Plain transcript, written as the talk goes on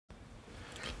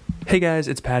Hey guys,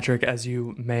 it's Patrick. As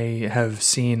you may have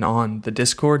seen on the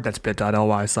Discord, that's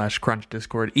bit.ly/crunch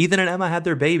Discord, Ethan and Emma had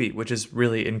their baby, which is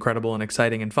really incredible and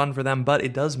exciting and fun for them, but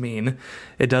it does mean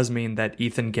that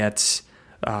Ethan gets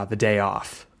the day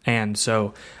off. And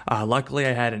so luckily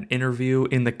I had an interview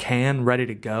in the can ready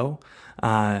to go.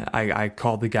 I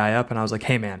called the guy up and I was like,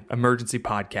 hey man, emergency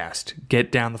podcast,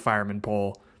 get down the fireman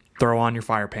pole, throw on your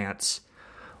fire pants.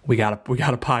 We got a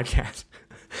podcast.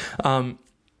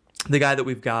 The guy that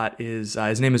we've got is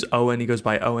his name is Owen. He goes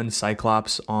by Owen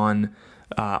Cyclops on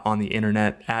the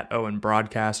internet, at Owen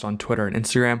Broadcast on Twitter and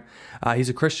Instagram. He's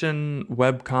a Christian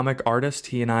webcomic artist.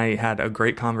 He and I had a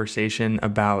great conversation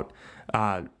about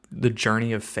the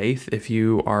journey of faith. If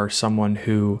you are someone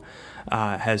who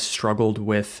has struggled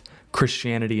with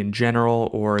Christianity in general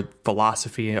or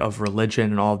philosophy of religion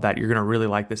and all of that, you're going to really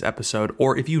like this episode.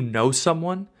 Or if you know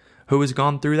someone who has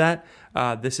gone through that,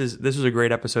 this was a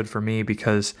great episode for me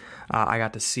because I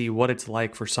got to see what it's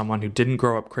like for someone who didn't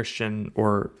grow up Christian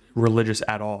or religious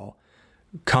at all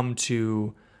come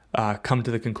to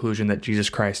the conclusion that Jesus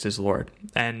Christ is Lord.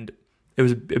 And it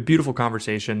was a beautiful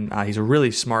conversation. He's a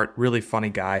really smart, really funny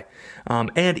guy.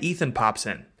 And Ethan pops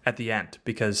in at the end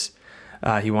because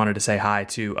he wanted to say hi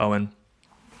to Owen.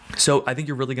 So I think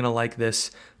you're really going to like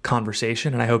this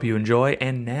conversation, and I hope you enjoy.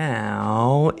 And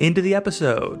now into the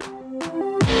episode.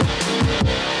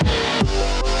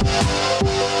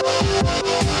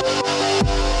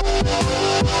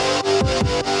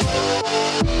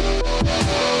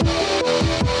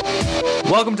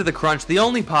 Welcome to The Crunch, the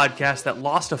only podcast that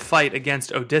lost a fight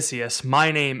against Odysseus.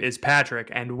 My name is Patrick,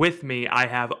 and with me I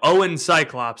have Owen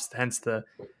Cyclops, hence the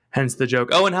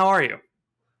joke. Owen, how are you?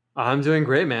 I'm doing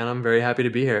great, man. I'm very happy to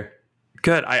be here.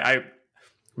 Good.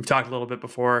 We've talked a little bit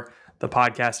before the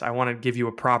podcast. I want to give you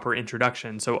a proper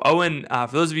introduction. So Owen,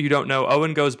 for those of you who don't know,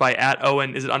 Owen goes by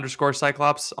 @Owen, is it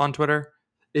 _Cyclops on Twitter?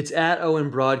 It's @Owen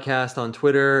Broadcast on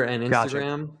Twitter and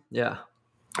Instagram. Gotcha. Yeah.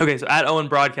 Okay, so @Owen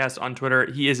Broadcast on Twitter.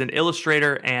 He is an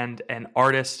illustrator and an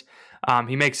artist.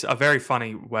 He makes a very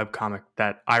funny webcomic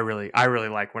that I really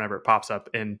like whenever it pops up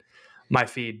in my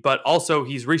feed. But also,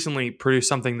 he's recently produced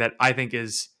something that I think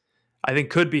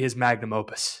could be his magnum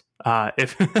opus.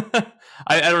 If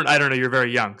I don't know, you're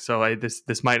very young, so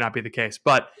this might not be the case.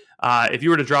 But if you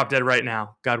were to drop dead right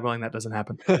now, God willing, that doesn't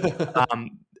happen.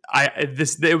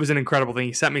 It was an incredible thing.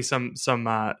 He sent me some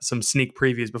sneak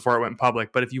previews before it went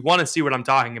public. But if you want to see what I'm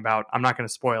talking about, I'm not going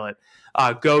to spoil it.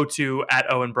 Go to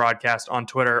 @Owen Broadcast on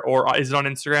Twitter, or is it on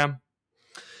Instagram?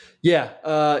 Yeah,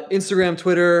 Instagram,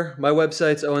 Twitter. My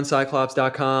website's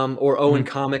owencyclops.com or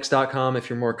owencomics.com if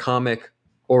you're more comic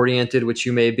oriented, which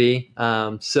you may be.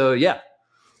 So yeah.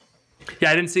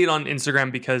 Yeah, I didn't see it on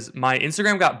Instagram because my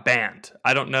Instagram got banned.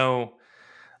 I don't know.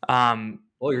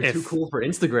 Well, you're too cool for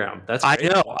Instagram. That's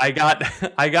great. I know. I got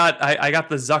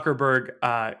the Zuckerberg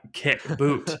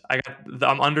boot.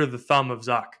 I'm under the thumb of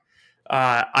Zuck.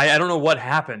 I don't know what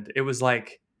happened. It was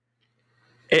like,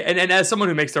 and as someone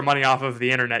who makes their money off of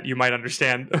the internet, you might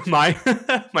understand my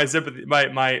sympathy,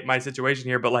 my situation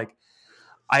here. But like,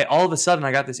 all of a sudden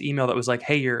I got this email that was like,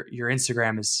 hey, your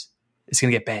Instagram is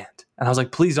going to get banned. And I was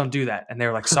like, please don't do that. And they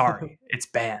were like, sorry, it's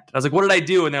banned. I was like, what did I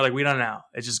do? And they're like, we don't know.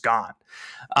 It's just gone.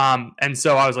 And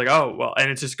so I was like, oh, well, and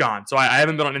it's just gone. So I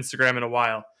haven't been on Instagram in a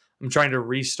while. I'm trying to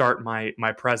restart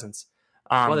my presence.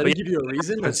 Well, they didn't give you a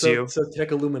reason? That's so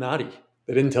tech Illuminati.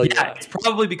 They didn't tell you that. It's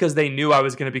probably because they knew I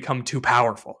was going to become too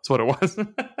powerful. That's what it was.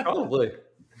 Probably.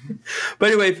 But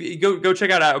anyway, if you go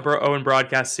check out Owen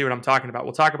Broadcast, see what I'm talking about.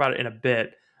 We'll talk about it in a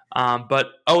bit. But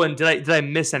Owen, did I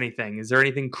miss anything? Is there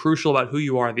anything crucial about who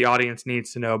you are the audience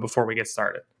needs to know before we get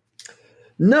started?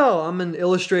 No, I'm an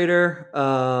illustrator.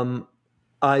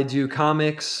 I do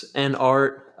comics and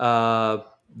art.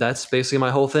 That's basically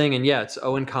my whole thing. And yeah, it's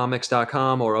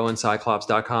owencomics.com or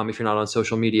owencyclops.com if you're not on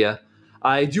social media.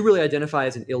 I do really identify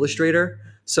as an illustrator.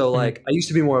 So like I used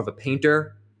to be more of a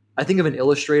painter. I think of an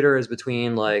illustrator as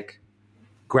between like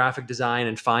graphic design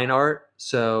and fine art.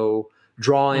 So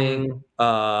drawing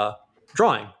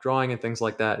and things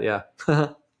like that. Yeah.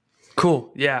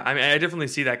 Cool. Yeah. I mean, I definitely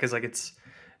see that because like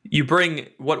you bring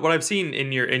what I've seen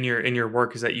in your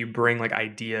work is that you bring like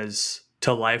ideas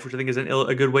to life, which I think is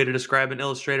a good way to describe an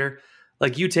illustrator.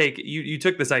 Like you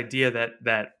took this idea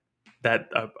that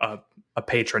a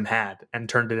patron had and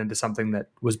turned it into something that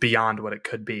was beyond what it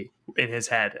could be in his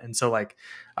head. And so like,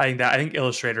 I think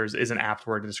illustrators is an apt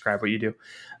word to describe what you do.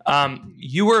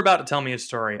 You were about to tell me a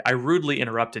story. I rudely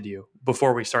interrupted you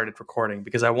before we started recording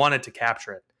because I wanted to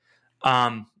capture it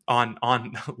on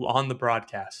the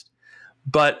broadcast.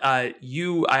 But I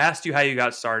asked you how you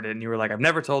got started, and you were like, I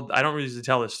don't usually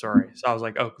tell this story. So I was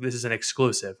like, oh, this is an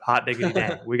exclusive. Hot diggity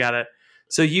dang. We got to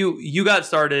So you got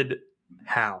started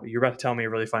how? You're about to tell me a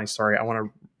really funny story. I want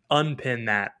to unpin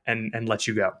that and let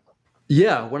you go.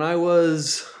 Yeah, when I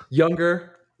was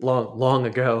younger, long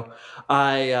ago,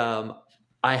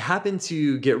 I happened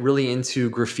to get really into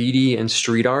graffiti and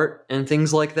street art and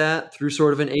things like that through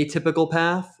sort of an atypical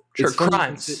path. Sure, It's funny.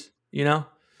 crimes, you know?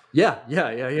 Yeah.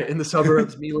 In the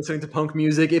suburbs, me listening to punk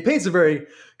music, it paints a very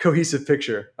cohesive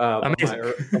picture Amazing.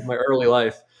 of my early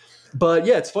life. But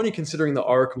yeah, it's funny considering the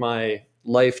arc my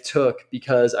life took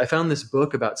because I found this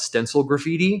book about stencil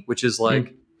graffiti, which is like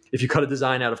Mm, if you cut a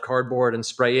design out of cardboard and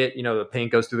spray it, the paint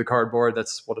goes through the cardboard.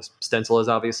 That's what a stencil is,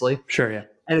 obviously. sure, yeah.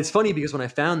 And it's funny because when I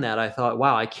found that, I thought,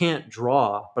 wow, I can't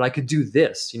draw, but I could do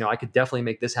this. I could definitely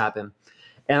make this happen.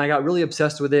 And I got really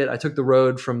obsessed with it. I took the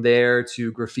road from there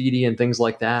to graffiti and things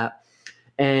like that.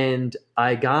 And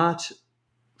I got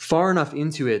far enough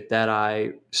into it that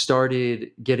I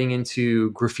started getting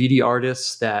into graffiti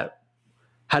artists that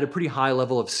had a pretty high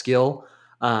level of skill.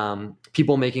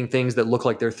 People making things that look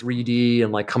like they're 3D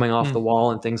and like coming off the Mm,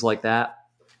 wall and things like that.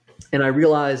 And I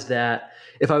realized that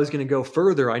if I was going to go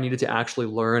further, I needed to actually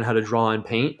learn how to draw and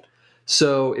paint.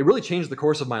 So it really changed the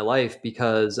course of my life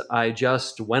because I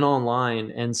just went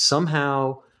online and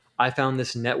somehow I found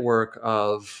this network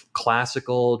of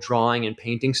classical drawing and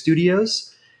painting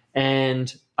studios.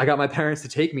 And I got my parents to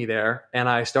take me there and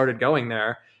I started going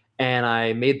there and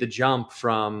I made the jump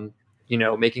from,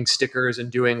 making stickers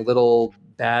and doing little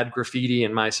bad graffiti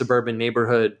in my suburban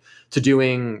neighborhood to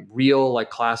doing real like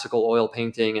classical oil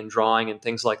painting and drawing and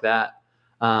things like that.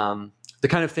 The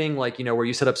kind of thing like, where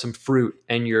you set up some fruit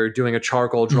and you're doing a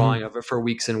charcoal drawing mhm. of it for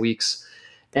weeks and weeks.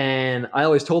 And I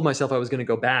always told myself I was going to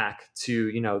go back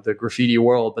to, the graffiti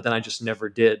world, but then I just never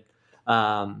did.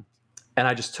 Um, and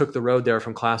I just took the road there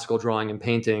from classical drawing and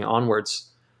painting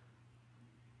onwards.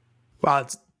 Wow,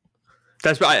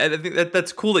 I think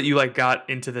that's cool that you like got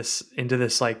into this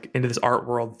art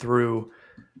world through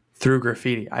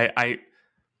graffiti.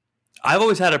 I've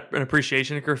always had an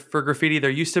appreciation for graffiti. There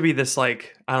used to be this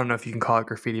like I don't know if you can call it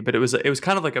graffiti, but it was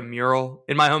kind of like a mural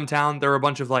in my hometown. There were a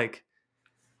bunch of like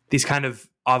these kind of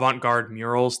avant-garde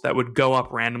murals that would go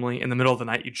up randomly in the middle of the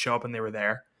night. You'd show up and they were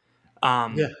there. Yeah.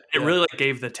 It Yeah. really like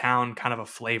gave the town kind of a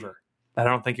flavor that I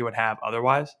don't think it would have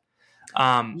otherwise.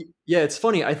 Um, Yeah, it's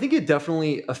funny. I think it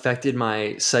definitely affected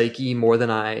my psyche more than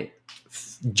I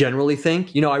generally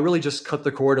think. I really just cut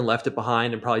the cord and left it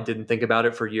behind and probably didn't think about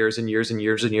it for years and years and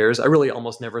years and years. I really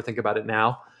almost never think about it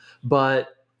now. But,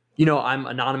 I'm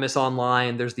anonymous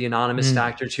online. There's the anonymous mm,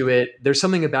 factor to it. There's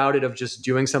something about it of just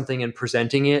doing something and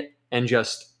presenting it and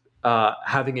just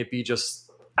having it be just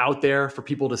out there for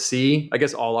people to see. I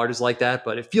guess all art is like that,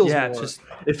 but yeah, it's just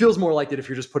it feels more like that if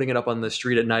you're just putting it up on the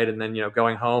street at night and then,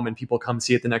 going home and people come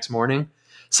see it the next morning.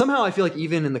 Somehow I feel like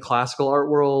even in the classical art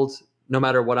world, no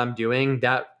matter what I'm doing,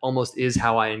 that almost is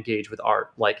how I engage with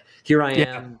art. Like here I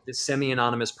yeah. am, this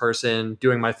semi-anonymous person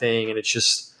doing my thing and it's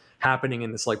just happening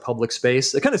in this like public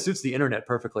space. It kind of suits the internet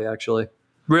perfectly, actually.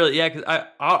 Really, yeah. Because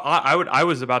I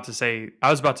was about to say I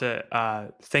was about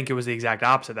to think it was the exact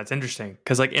opposite. That's interesting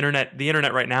because like the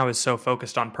internet right now is so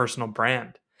focused on personal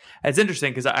brand. It's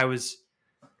interesting because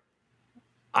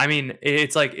I mean,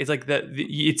 it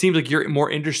seems like you're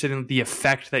more interested in the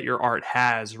effect that your art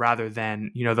has rather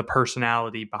than the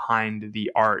personality behind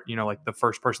the art. Like the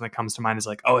first person that comes to mind is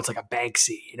like, oh, it's like a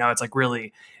Banksy. It's like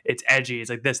really, it's edgy. It's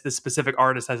like this specific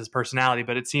artist has his personality,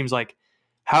 but it seems like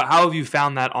how have you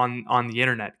found that on the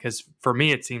internet? Because for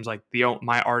me, it seems like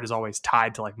my art is always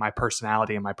tied to like my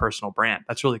personality and my personal brand.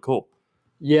 That's really cool.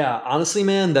 Yeah, honestly,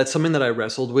 man, that's something that I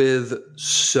wrestled with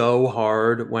so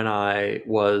hard when I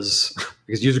was,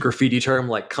 because use a graffiti term,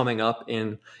 like coming up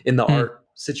in the Mm-hmm. art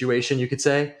situation, you could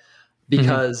say,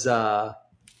 because I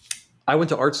went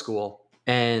to art school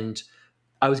and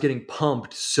I was getting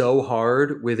pumped so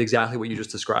hard with exactly what you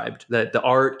just described, that the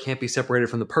art can't be separated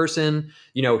from the person.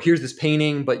 Here's this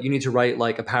painting, but you need to write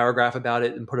like a paragraph about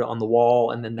it and put it on the wall.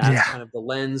 And then that's Yeah. kind of the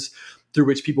lens through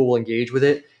which people will engage with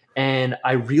it. And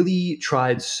I really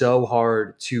tried so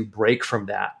hard to break from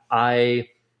that.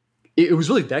 It was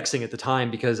really vexing at the time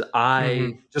because I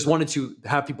Hmm. just wanted to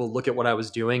have people look at what I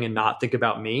was doing and not think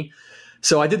about me.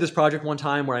 So I did this project one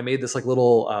time where I made this like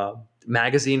little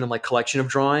magazine and like collection of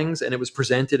drawings, and it was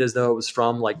presented as though it was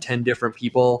from like 10 different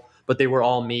people, but they were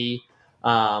all me.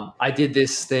 I did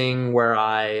this thing where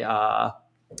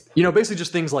basically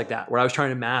just things like that, where I was trying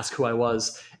to mask who I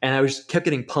was. And I was kept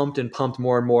getting pumped and pumped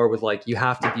more and more with like, you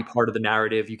have to be part of the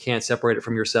narrative. You can't separate it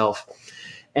from yourself.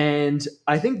 And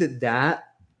I think that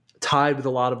tied with a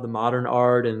lot of the modern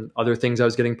art and other things I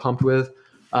was getting pumped with.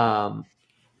 Um,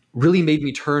 really made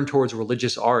me turn towards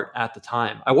religious art at the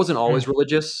time. I wasn't always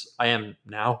religious. I am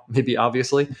now, maybe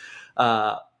obviously.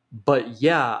 Uh, but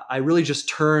yeah, I really just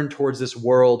turned towards this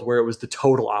world where it was the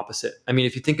total opposite. I mean,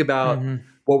 if you think about Mm-hmm.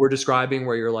 what we're describing,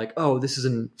 where you're like, oh, this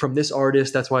isn't from this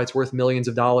artist, that's why it's worth millions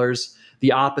of dollars.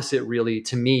 The opposite, really,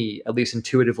 to me, at least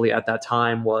intuitively at that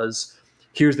time, was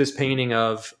here's this painting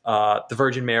of the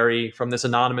Virgin Mary from this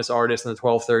anonymous artist in the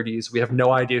 1230s. We have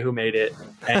no idea who made it.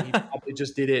 And he probably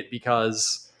just did it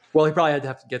because, well, he probably had to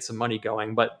have to get some money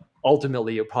going, but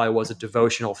ultimately it probably was a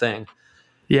devotional thing.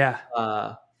 Yeah.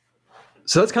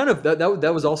 So that's kind of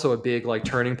that was also a big like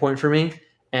turning point for me,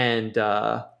 and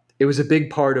it was a big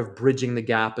part of bridging the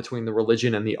gap between the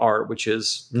religion and the art, which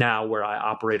is now where I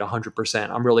operate 100%.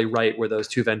 I'm really right where those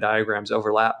two Venn diagrams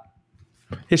overlap.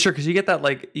 Yeah, sure. Because you get that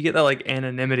like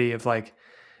anonymity of like,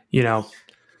 you know,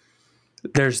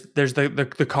 there's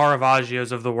the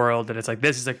Caravaggios of the world, and it's like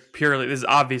this is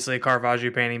obviously a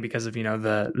Caravaggio painting because of, you know,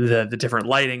 the different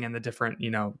lighting and the different,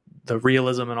 you know, the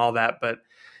realism and all that. But,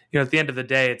 you know, at the end of the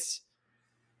day,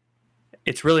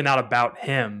 it's really not about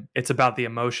him. It's about the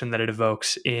emotion that it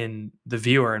evokes in the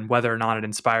viewer and whether or not it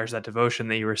inspires that devotion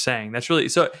that you were saying. That's really,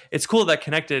 so it's cool that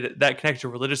connected to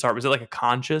religious art. Was that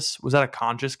a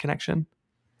conscious connection?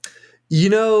 You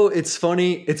know, it's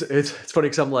funny. It's funny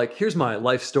because I'm like, here's my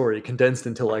life story condensed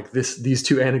into like these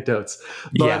two anecdotes.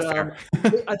 But Yeah,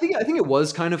 I think it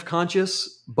was kind of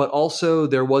conscious, but also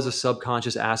there was a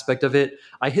subconscious aspect of it.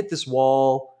 I hit this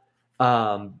wall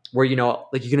where, you know,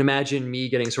 like you can imagine me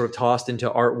getting sort of tossed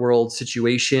into art world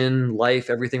situation, life,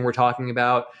 everything we're talking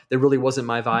about. That really wasn't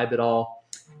my vibe at all.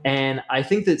 And I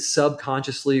think that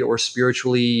subconsciously or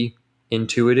spiritually,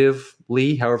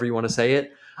 intuitively, however you want to say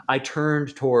it, I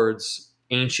turned towards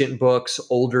ancient books,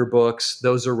 older books.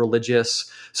 Those are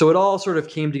religious. So it all sort of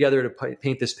came together to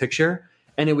paint this picture.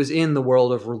 And it was in the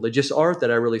world of religious art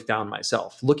that I really found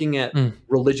myself. Looking at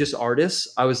religious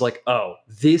artists, I was like, oh,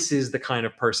 this is the kind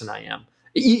of person I am.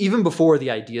 Even before the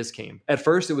ideas came. At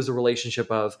first, it was a relationship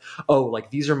of, oh,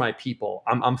 like these are my people.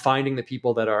 I'm finding the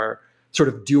people that are sort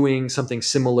of doing something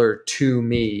similar to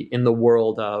me in the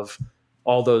world of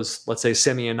all those, let's say,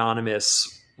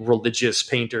 semi-anonymous religious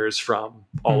painters from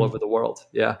all over the world.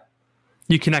 Yeah.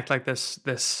 You connect like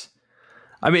this.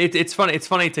 I mean, it's funny. It's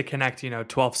funny to connect, you know,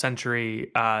 12th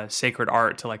century sacred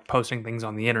art to like posting things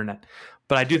on the internet.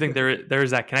 But I do think there is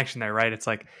that connection there, right? It's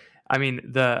like, I mean,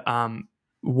 the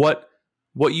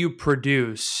what you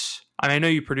produce. I mean, I know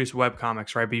you produce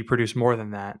webcomics, right? But you produce more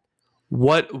than that.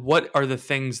 What are the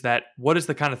things what is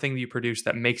the kind of thing that you produce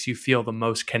that makes you feel the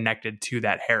most connected to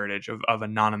that heritage of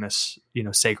anonymous, you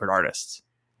know, sacred artists?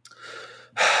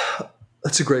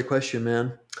 That's a great question,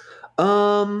 man.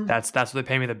 That's what they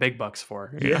pay me the big bucks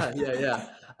for. Yeah.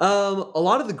 A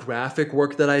lot of the graphic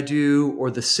work that I do,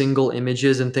 or the single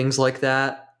images and things like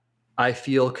that, I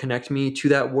feel connect me to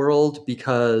that world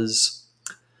because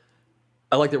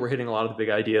I like that we're hitting a lot of the big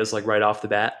ideas like right off the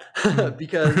bat.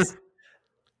 Because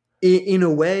in a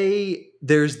way,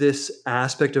 there's this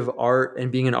aspect of art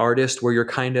and being an artist where you're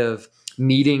kind of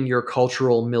meeting your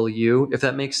cultural milieu, if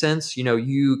that makes sense. You know,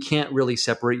 you can't really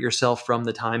separate yourself from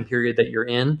the time period that you're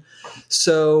in.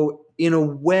 So in a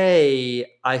way,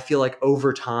 I feel like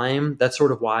over time, that's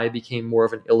sort of why I became more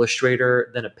of an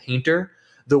illustrator than a painter.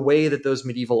 The way that those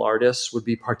medieval artists would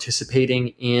be participating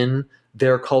in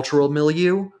their cultural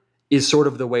milieu is sort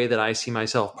of the way that I see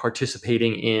myself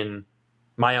participating in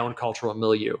my own cultural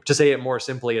milieu. To say it more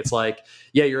simply, it's like,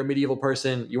 yeah, you're a medieval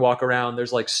person, you walk around,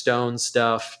 there's like stone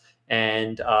stuff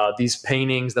and these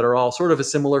paintings that are all sort of a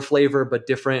similar flavor but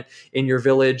different in your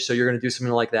village, so you're going to do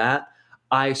something like that.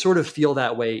 I sort of feel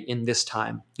that way in this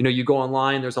time. You know, you go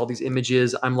online, there's all these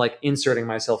images, I'm like inserting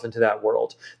myself into that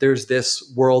world. There's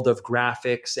this world of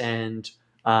graphics and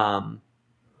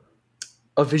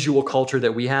a visual culture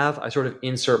that we have. I sort of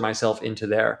insert myself into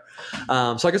there.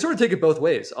 So I can sort of take it both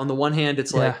ways. On the one hand,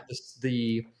 it's like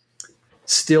the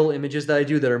still images that I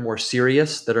do that are more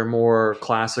serious, that are more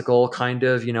classical kind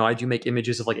of, you know, I do make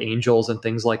images of like angels and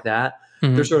things like that.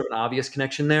 Mm-hmm. There's sort of an obvious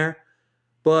connection there.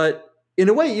 But in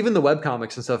a way, even the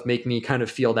webcomics and stuff make me kind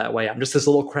of feel that way. I'm just this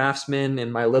little craftsman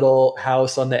in my little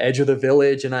house on the edge of the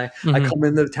village. And I come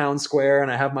in the town square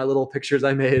and I have my little pictures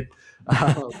I made.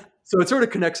 So it sort of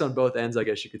connects on both ends, I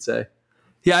guess you could say.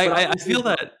 Yeah, I feel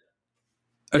that.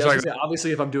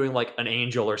 Obviously, if I'm doing like an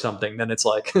angel or something, then it's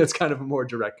like it's kind of a more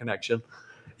direct connection.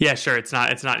 Yeah, sure. It's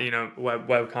not you know,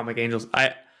 web comic angels.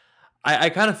 I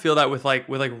kind of feel that with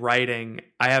writing.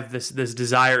 I have this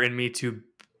desire in me to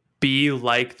be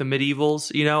like the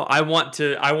medievals. You know, I want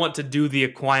to do the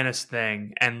Aquinas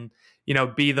thing and, you know,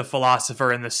 be the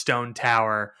philosopher in the stone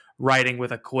tower writing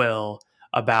with a quill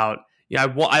about, Yeah,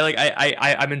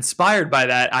 I'm inspired by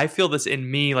that. I feel this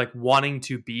in me, like wanting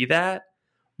to be that,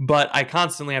 but I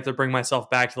constantly have to bring myself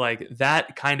back to like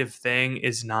that kind of thing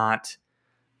is not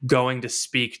going to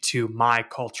speak to my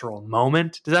cultural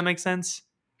moment. Does that make sense?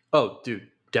 Oh, dude,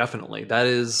 definitely. That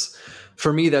is,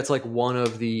 for me, that's like one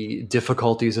of the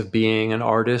difficulties of being an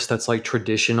artist that's like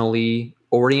traditionally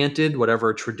oriented,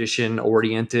 whatever tradition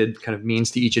oriented kind of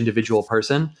means to each individual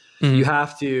person. You Mhm.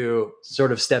 have to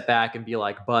sort of step back and be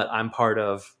like, but I'm part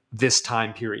of this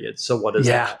time period. So what does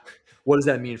Yeah, that, what does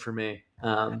that mean for me?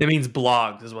 it means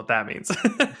blogs is what that means.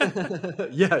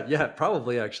 Yeah, yeah,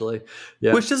 probably actually.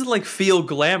 Yeah. Which doesn't like feel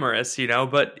glamorous,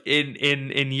 but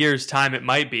in years time it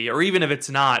might be, or even if it's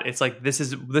not, it's like this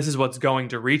is what's going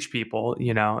to reach people.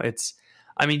 It's,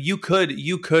 I mean, you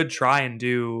could try and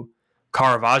do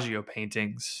Caravaggio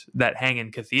paintings that hang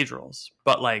in cathedrals,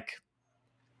 but like,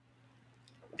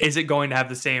 is it going to have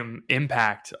the same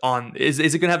impact on, is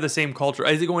it going to have the same culture?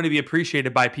 Is it going to be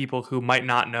appreciated by people who might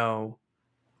not know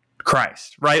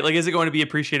Christ, right? Like, is it going to be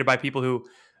appreciated by people who,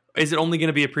 is it only going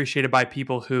to be appreciated by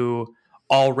people who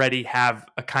already have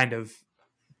a kind of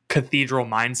cathedral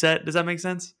mindset? Does that make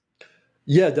sense?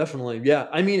 Yeah, definitely. Yeah.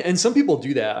 I mean, and some people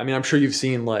do that. I mean, I'm sure you've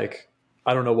seen like,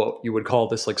 I don't know what you would call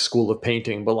this like school of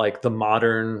painting, but like the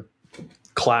modern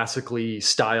classically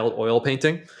styled oil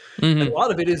painting. And a Mm-hmm.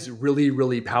 lot of it is really,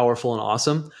 really powerful and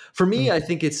awesome. For me, I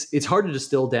think it's hard to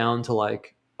distill down to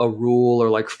like a rule or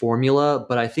like formula,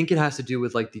 but I think it has to do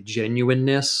with like the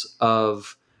genuineness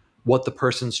of what the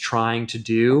person's trying to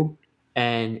do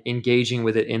and engaging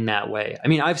with it in that way. I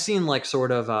mean, I've seen like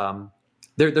sort of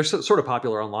they're sort of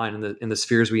popular online in the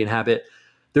spheres we inhabit.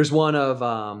 There's one of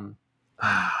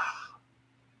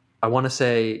I want to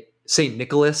say St.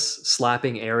 Nicholas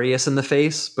slapping Arius in the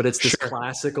face, but it's this Sure.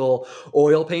 classical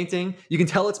oil painting. You can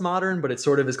tell it's modern, but it's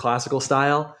sort of his classical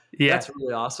style. Yeah. That's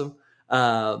really awesome.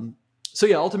 So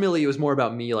yeah, ultimately it was more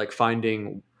about me like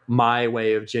finding my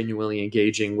way of genuinely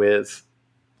engaging with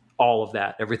all of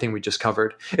that, everything we just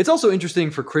covered. It's also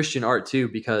interesting for Christian art too,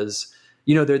 because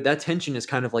that tension is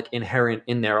kind of like inherent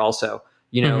in there also.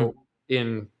 Mm-hmm.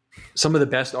 In some of the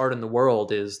best art in the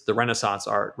world is the Renaissance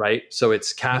art, right? So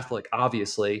it's Catholic,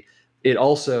 obviously. It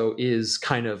also is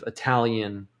kind of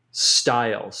Italian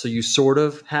style. So you sort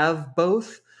of have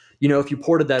both. If you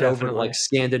ported that over to like Definitely.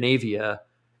 Scandinavia,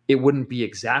 it wouldn't be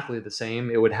exactly the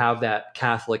same. It would have that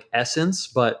Catholic essence,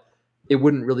 but it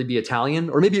wouldn't really be Italian,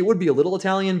 or maybe it would be a little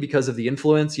Italian because of the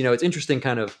influence. It's interesting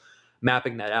kind of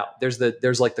mapping that out.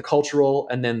 There's like the cultural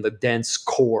and then the dense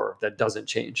core that doesn't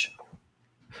change.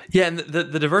 Yeah, and the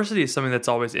diversity is something that's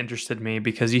always interested me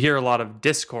because you hear a lot of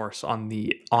discourse on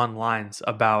the onlines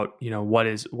about what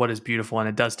is beautiful, and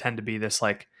it does tend to be this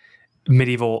like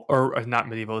medieval or not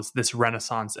medieval, it's this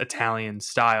Renaissance Italian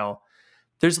style.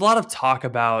 There's a lot of talk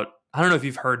about, I don't know if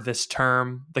you've heard this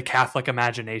term, the Catholic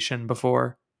imagination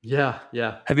before. Yeah,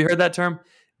 yeah. Have you heard that term?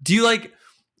 Do you like?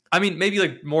 I mean, maybe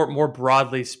like more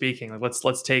broadly speaking. Like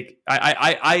let's take.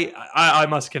 I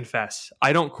must confess,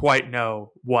 I don't quite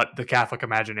know what the Catholic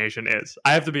imagination is.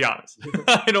 I have to be honest.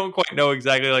 I don't quite know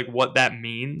exactly like what that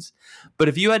means. But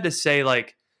if you had to say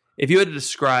like, if you had to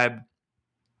describe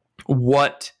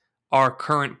what our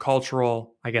current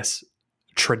cultural, I guess,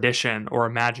 tradition or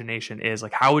imagination is,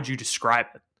 like, how would you describe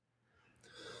it?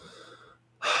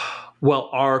 Well,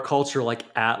 our culture, like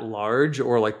at large,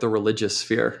 or like the religious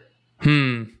sphere.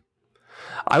 Hmm.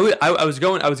 I was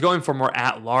going for more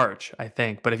at large, I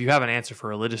think. But if you have an answer for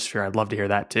religious sphere, I'd love to hear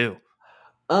that too.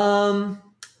 Um,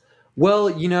 well,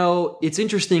 it's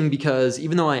interesting because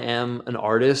even though I am an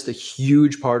artist, a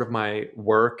huge part of my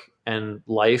work and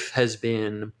life has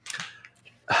been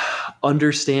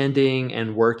understanding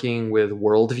and working with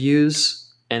worldviews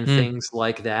and Hmm. things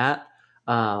like that.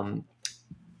 Um,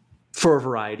 for a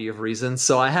variety of reasons.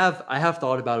 So I have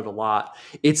thought about it a lot.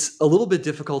 It's a little bit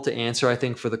difficult to answer, I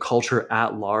think, for the culture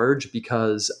at large,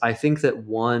 because I think that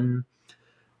one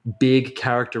big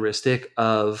characteristic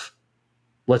of,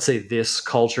 let's say, this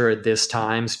culture at this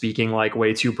time, speaking like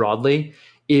way too broadly,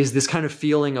 is this kind of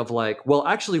feeling of like, well,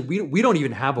 actually, we don't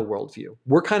even have a worldview.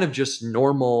 We're kind of just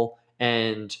normal,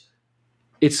 and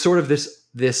it's sort of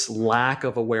this lack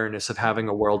of awareness of having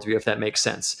a worldview, if that makes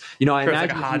sense. I Sure, it's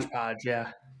like a imagine if you hodgepodge.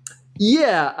 Yeah.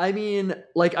 Yeah, I mean,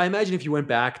 like I imagine if you went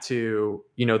back to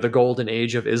the golden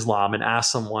age of Islam and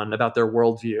asked someone about their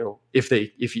worldview, if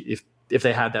they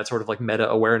had that sort of like meta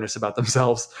awareness about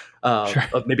themselves, Sure.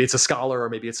 of maybe it's a scholar or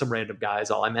maybe it's some random guy, is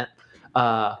all I meant.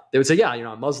 They would say, yeah,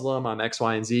 I'm Muslim, I'm X,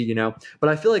 Y, and Z, But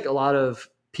I feel like a lot of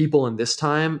people in this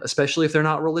time, especially if they're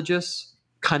not religious,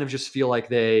 kind of just feel like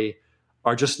they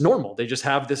are just normal. They just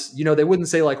have this, they wouldn't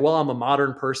say like, well, I'm a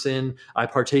modern person. I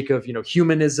partake of,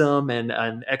 humanism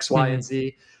and X, Y, and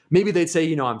Z. Maybe they'd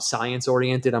say, I'm science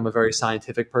oriented. I'm a very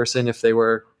scientific person if they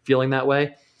were feeling that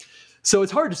way. So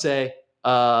it's hard to say.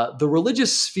 The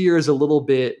religious sphere is a little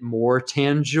bit more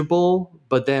tangible,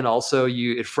 but then also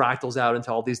it fractals out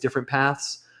into all these different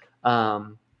paths. A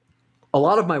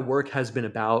lot of my work has been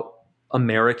about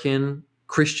American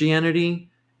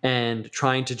Christianity and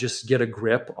trying to just get a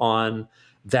grip on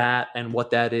that and what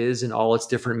that is and all its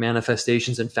different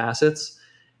manifestations and facets.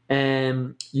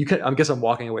 And I guess I'm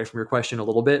walking away from your question a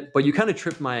little bit, but you kind of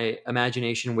tripped my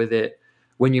imagination with it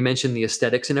when you mentioned the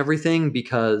aesthetics and everything,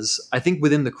 because I think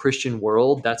within the Christian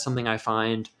world, that's something I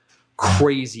find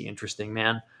crazy interesting,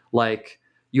 man. Like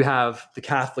you have the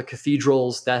Catholic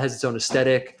cathedrals, that has its own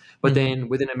aesthetic, but then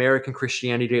within American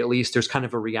Christianity, at least, there's kind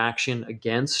of a reaction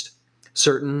against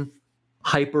certain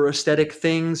hyper aesthetic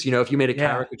things. If you made a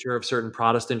caricature of certain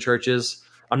Protestant churches,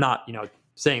 I'm not,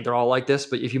 saying they're all like this,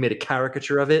 but if you made a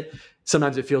caricature of it,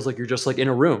 sometimes it feels like you're just like in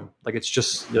a room, like it's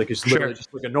just like it's literally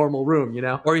just like a normal room,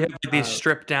 Or you have like these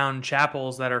stripped down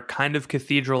chapels that are kind of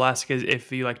cathedral-esque as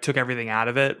if you like took everything out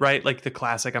of it, right? Like the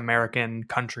classic American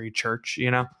country church,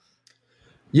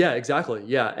 Yeah, exactly.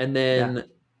 Yeah, and then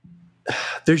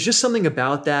there's just something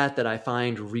about that I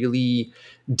find really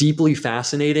deeply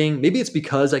fascinating. Maybe it's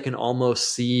because I can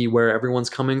almost see where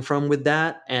everyone's coming from with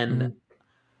that, and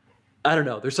I don't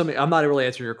know. There's something, I'm not really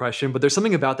answering your question, but there's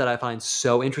something about that I find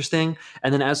so interesting.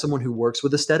 And then as someone who works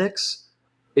with aesthetics,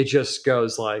 it just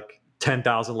goes like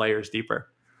 10,000 layers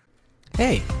deeper.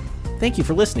 Hey, thank you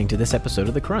for listening to this episode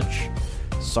of The Crunch.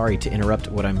 Sorry to interrupt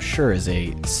what I'm sure is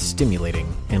a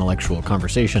stimulating intellectual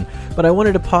conversation, but I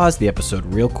wanted to pause the episode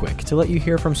real quick to let you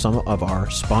hear from some of our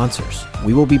sponsors.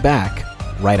 We will be back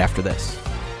right after this.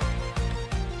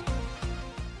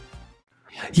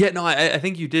 Yeah, no, I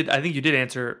think you did. I think you did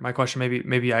answer my question.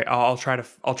 Maybe I'll try to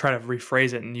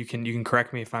rephrase it, and you can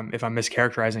correct me if I'm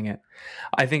mischaracterizing it.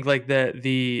 I think like the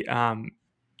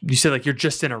you said like you're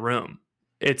just in a room.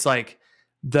 It's like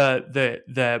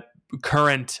the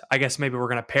current. I guess maybe we're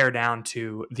gonna pare down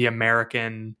to the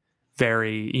American,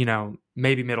 very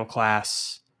maybe middle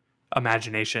class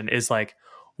imagination is like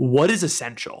what is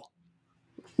essential.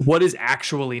 What is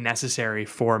actually necessary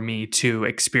for me to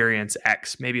experience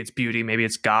X? Maybe it's beauty, maybe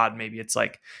it's God, maybe it's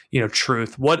like,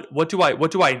 truth. What do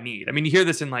I need? I mean, you hear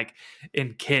this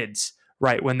in kids,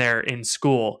 right? When they're in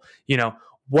school,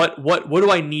 what do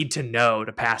I need to know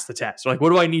to pass the test? Or like, what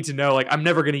do I need to know? Like, I'm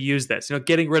never going to use this,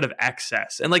 getting rid of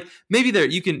excess. And like, maybe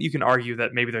you can argue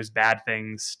that maybe there's bad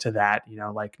things to that,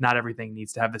 like not everything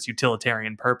needs to have this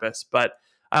utilitarian purpose, but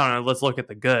I don't know. Let's look at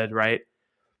the good, right?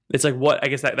 It's like I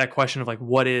guess that question of like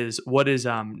what is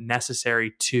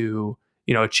necessary to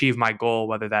achieve my goal,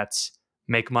 whether that's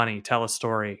make money, tell a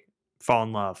story, fall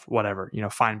in love, whatever,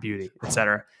 find beauty,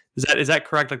 etc. Is that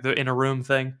correct? Like the in a room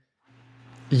thing?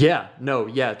 Yeah, no,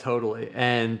 yeah, totally.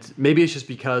 And maybe it's just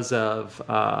because of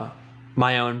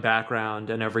my own background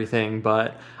and everything,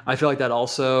 but I feel like that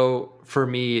also for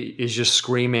me is just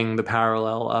screaming the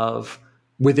parallel of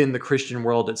within the Christian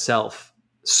world itself.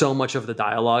 So much of the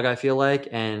dialogue, I feel like,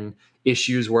 and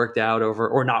issues worked out over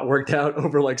or not worked out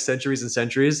over like centuries and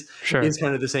centuries is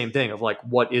kind of the same thing of like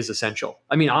what is essential.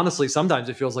 I mean, honestly, sometimes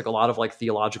it feels like a lot of like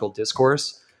theological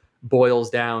discourse boils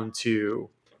down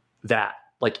to that.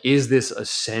 Like, is this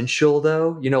essential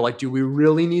though? Like, do we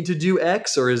really need to do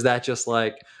X, or is that just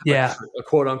like a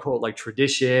quote unquote like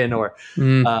tradition or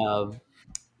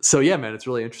so yeah, man, it's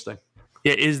really interesting.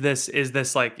 Yeah, is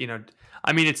this like,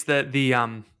 I mean, it's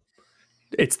the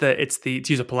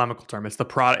to use a polemical term, it's the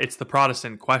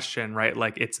Protestant question, right?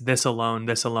 Like it's this alone,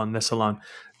 this alone, this alone.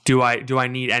 Do I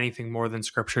need anything more than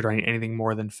scripture? Do I need anything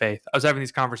more than faith? I was having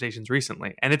these conversations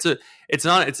recently, and it's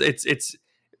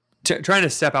trying to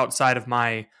step outside of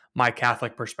my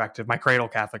Catholic perspective, my cradle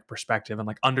Catholic perspective, and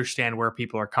like understand where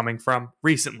people are coming from.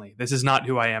 Recently, this is not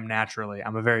who I am naturally.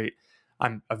 I'm a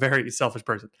very selfish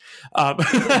person.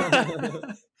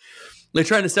 Like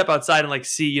trying to step outside and like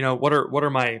see, what are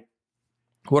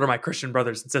my Christian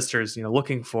brothers and sisters,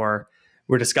 looking for?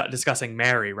 We're discussing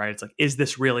Mary, right? It's like, is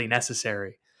this really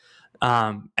necessary?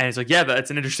 And it's like, yeah,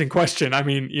 that's an interesting question. I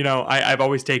mean, I've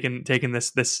always taken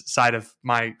this side of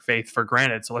my faith for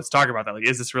granted. So let's talk about that. Like,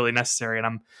 is this really necessary?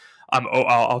 And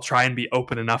I'll try and be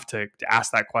open enough to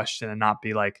ask that question and not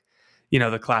be like,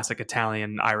 the classic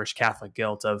Italian Irish Catholic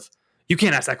guilt of, you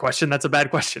can't ask that question. That's a bad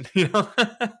question.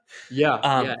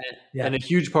 Yeah. And a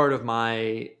huge part of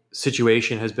my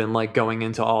situation has been like going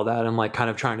into all that and like kind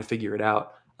of trying to figure it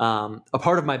out. A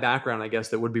part of my background, I guess,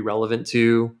 that would be relevant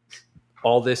to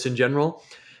all this in general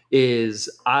is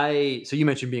so you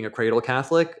mentioned being a cradle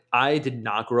Catholic. I did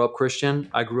not grow up Christian.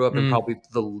 I grew up in probably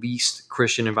the least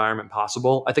Christian environment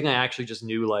possible. I think I actually just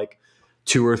knew like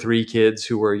 2 or 3 kids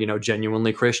who were,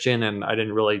 genuinely Christian, and I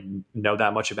didn't really know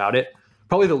that much about it.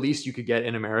 Probably the least you could get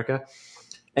in America.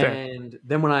 Fair. And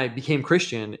then when I became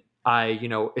Christian,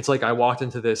 it's like I walked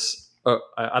into this,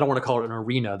 I don't want to call it an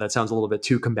arena. That sounds a little bit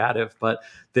too combative, but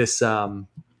this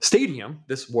stadium,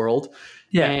 this world.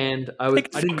 Yeah. And I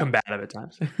didn't combative at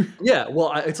times. Yeah.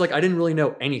 Well, it's like, I didn't really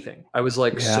know anything. I was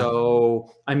like,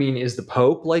 so, I mean, is the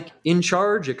Pope like in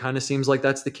charge? It kind of seems like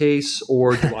that's the case.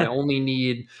 Or do I only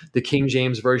need the King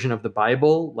James version of the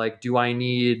Bible? Like, do I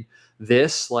need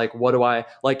this? Like, what do I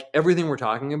like? Everything we're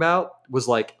talking about was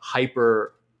like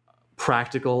hyper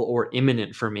practical or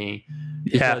imminent for me,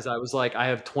 because I was like, I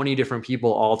have 20 different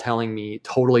people all telling me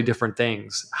totally different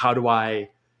things. How do I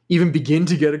even begin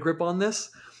to get a grip on this?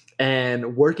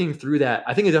 And working through that,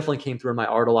 I think it definitely came through in my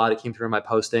art a lot. It came through in my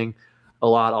posting a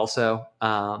lot also.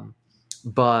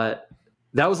 But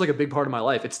that was like a big part of my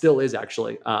life. It still is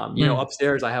actually.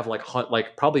 Upstairs I have like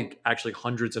probably actually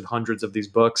hundreds and hundreds of these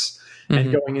books,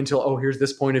 and going into, here's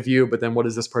this point of view, but then what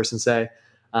does this person say?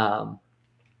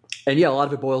 And yeah, a lot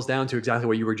of it boils down to exactly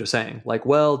what you were just saying. Like,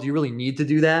 well, do you really need to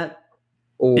do that?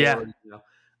 Or,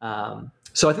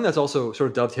 so I think that's also sort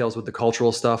of dovetails with the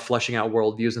cultural stuff, fleshing out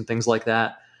worldviews and things like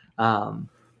that.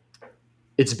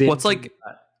 It's been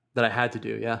that I had to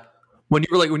do. Yeah. When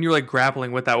you were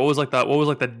grappling with that, what was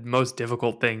the most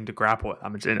difficult thing to grapple with?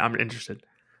 I'm interested.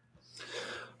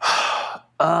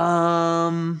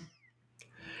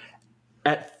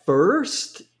 At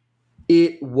first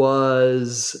it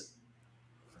was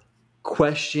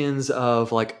questions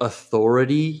of like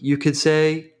authority, you could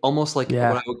say, almost like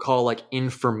what I would call like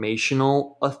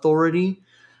informational authority.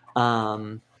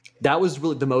 That was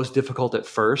really the most difficult at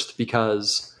first,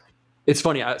 because it's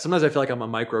funny. Sometimes I feel like I'm a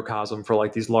microcosm for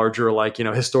like these larger, like,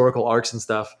 historical arcs and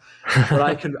stuff. But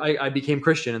I became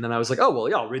Christian, and then I was like, oh, well,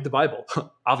 yeah, I'll read the Bible,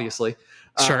 obviously.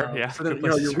 Sure. Yeah. So then,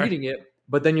 you're reading it,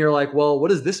 but then you're like, well, what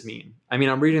does this mean? I mean,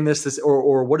 I'm reading this,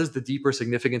 or what is the deeper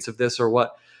significance of this, or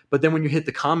what? But then when you hit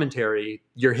the commentary,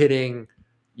 you're hitting,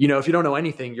 if you don't know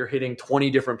anything, you're hitting 20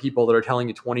 different people that are telling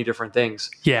you 20 different things.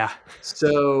 Yeah.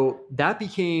 So that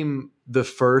became the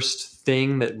first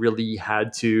thing that really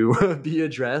had to be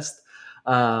addressed.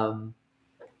 And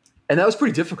that was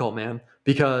pretty difficult, man,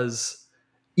 because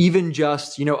even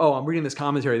just, I'm reading this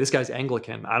commentary, this guy's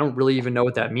Anglican. I don't really even know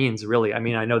what that means, really. I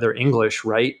mean, I know they're English,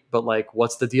 right? But like,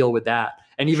 what's the deal with that?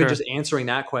 And even just answering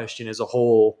that question is a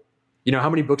whole, how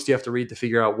many books do you have to read to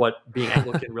figure out what being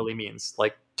Anglican really means?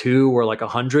 Like 2 or like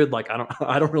 100? Like,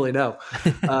 I don't really know.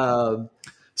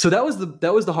 So that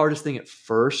was the hardest thing at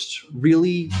first,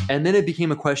 really. And then it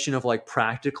became a question of like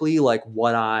practically like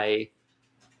what I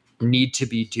need to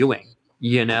be doing,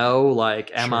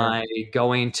 like, am I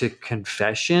going to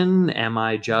confession? Am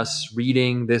I just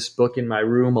reading this book in my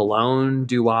room alone?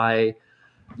 Do I,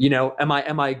 am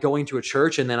I going to a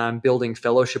church and then I'm building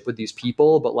fellowship with these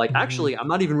people? But like, actually, I'm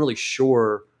not even really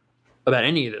sure about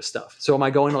any of this stuff. So am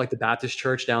I going to like the Baptist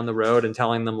church down the road and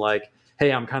telling them like,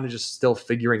 hey, I'm kind of just still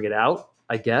figuring it out,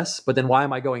 I guess. But then why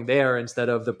am I going there instead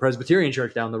of the Presbyterian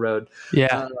church down the road?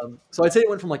 Yeah. So I'd say it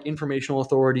went from like informational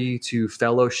authority to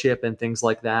fellowship and things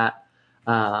like that.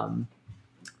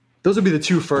 Those would be the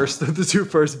two first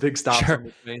big stops on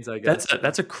the trains, I guess.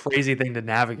 That's a crazy thing to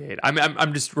navigate.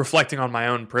 I'm just reflecting on my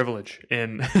own privilege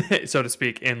in, so to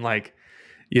speak, in like,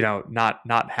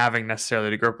 not having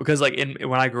necessarily to grow up, because like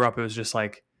when I grew up, it was just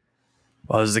like,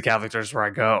 well, this is the Catholic church where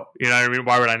I go. You know what I mean?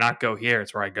 Why would I not go here?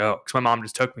 It's where I go, because my mom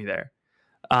just took me there.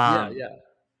 Yeah.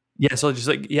 So just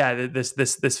like,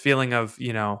 this feeling of,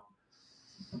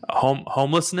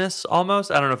 homelessness almost.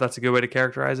 I don't know if that's a good way to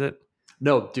characterize it.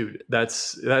 No, dude,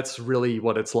 that's really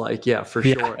what it's like. Yeah, for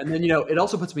sure. And then, it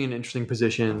also puts me in an interesting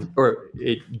position, or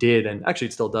it did, and actually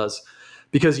it still does,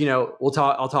 because,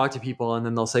 I'll talk to people and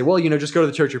then they'll say, well, just go to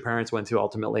the church your parents went to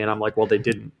ultimately. And I'm like, well, they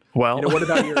didn't. Well, what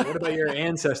about your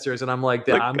ancestors? And I'm like,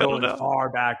 I'm going far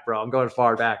back, bro. I'm going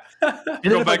far back. And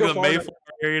then if I go far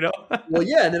enough, well,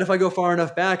 yeah. And then if I go far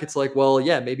enough back, it's like, well,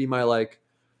 yeah, maybe my like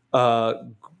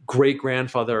great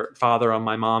father on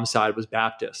my mom's side was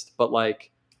Baptist, but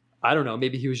like, I don't know,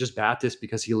 maybe he was just Baptist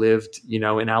because he lived, in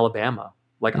Alabama.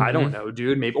 Like, I don't know,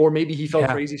 dude. Maybe he felt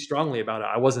crazy strongly about it.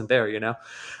 I wasn't there,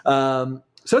 So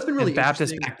it's been really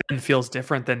Baptist back then feels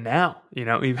different than now,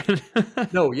 even.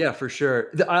 No, yeah, for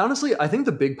sure. I think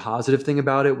the big positive thing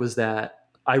about it was that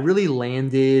I really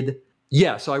landed.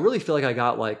 Yeah, so I really feel like I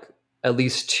got like at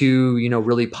least 2,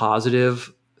 really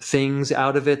positive things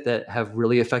out of it that have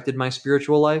really affected my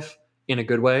spiritual life in a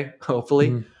good way,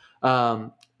 hopefully.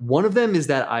 One of them is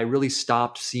that I really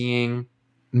stopped seeing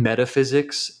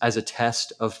metaphysics as a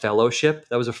test of fellowship.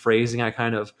 That was a phrasing I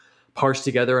kind of parsed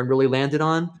together and really landed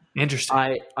on. Interesting.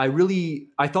 I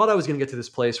thought I was going to get to this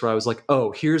place where I was like,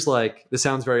 oh, here's like, this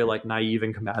sounds very like naive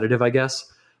and combative, I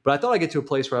guess. But I thought I'd get to a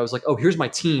place where I was like, oh, here's my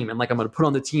team. And like, I'm going to put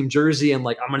on the team jersey and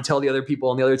like, I'm going to tell the other people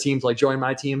on the other team to like join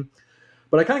my team.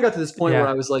 But I kind of got to this point where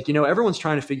I was like, everyone's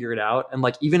trying to figure it out. And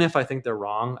like, even if I think they're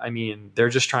wrong, I mean, they're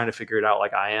just trying to figure it out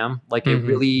like I am. Like it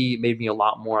really made me a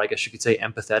lot more, I guess you could say,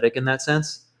 empathetic in that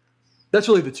sense. That's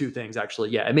really the two things, actually.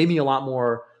 Yeah, it made me a lot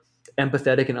more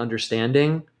empathetic and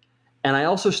understanding. And I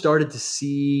also started to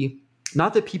see,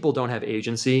 not that people don't have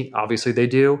agency, obviously they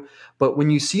do, but when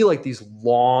you see like these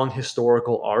long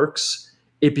historical arcs,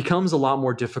 it becomes a lot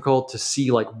more difficult to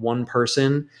see like one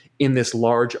person in this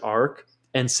large arc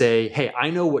and say, hey, I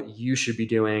know what you should be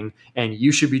doing and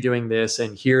you should be doing this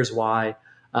and here's why.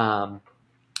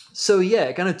 So yeah,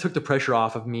 it kind of took the pressure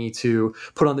off of me to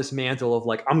put on this mantle of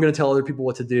like, I'm going to tell other people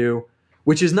what to do,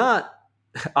 which is not,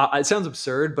 it sounds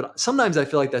absurd, but sometimes I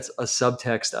feel like that's a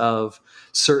subtext of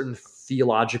certain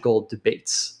theological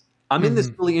debates. I'm in this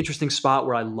really interesting spot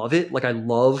where I love it. Like I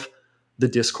love the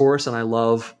discourse and I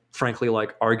love, frankly,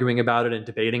 like arguing about it and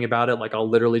debating about it. Like I'll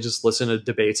literally just listen to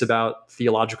debates about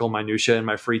theological minutia in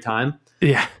my free time.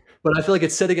 Yeah. But I feel like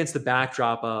it's set against the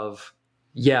backdrop of,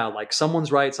 yeah, like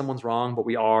someone's right, someone's wrong, but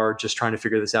we are just trying to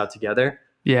figure this out together.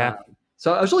 Yeah.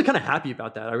 So I was really kind of happy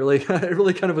about that. It really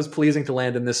kind of was pleasing to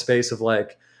land in this space of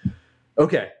like,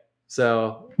 okay,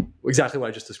 so exactly what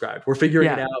I just described. We're figuring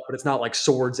it out, but it's not like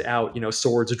swords out,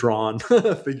 swords drawn,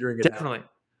 figuring it out. Definitely.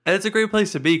 And it's a great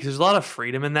place to be because there's a lot of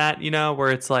freedom in that,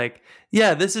 where it's like,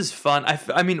 yeah, this is fun.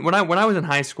 I mean, when I was in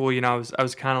high school, I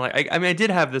was kind of like, I did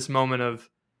have this moment of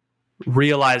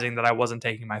realizing that I wasn't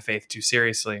taking my faith too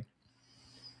seriously.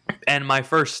 And my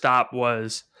first stop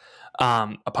was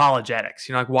apologetics.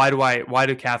 Like why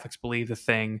do Catholics believe the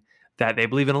thing that they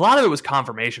believe in? A lot of it was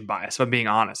confirmation bias, if I'm being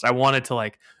honest. I wanted to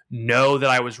like know that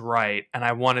I was right, and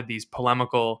I wanted these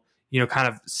polemical, kind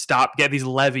of get these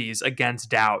levies against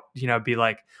doubt, be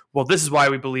like, well, this is why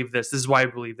we believe this. This is why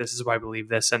we believe this. This is why we believe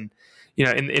this. And,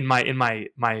 in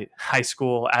my high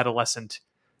school adolescent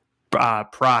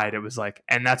pride, it was like,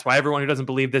 and that's why everyone who doesn't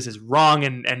believe this is wrong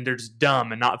and they're just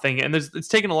dumb and not thinking. And it's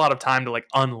taken a lot of time to like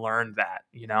unlearn that,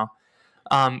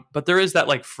 but there is that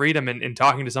like freedom in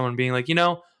talking to someone being like,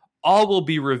 all will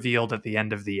be revealed at the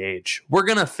end of the age. We're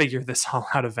going to figure this all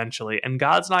out eventually. And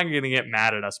God's not going to get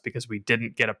mad at us because we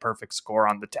didn't get a perfect score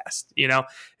on the test.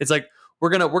 It's like,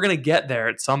 we're going to get there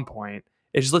at some point.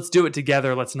 It's just, let's do it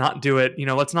together. Let's not do it.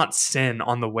 Let's not sin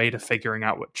on the way to figuring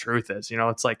out what truth is.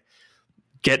 It's like,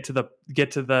 get to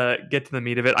the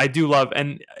meat of it. I do love,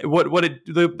 and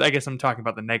I guess I'm talking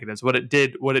about the negatives. What it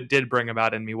did bring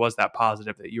about in me was that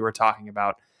positive that you were talking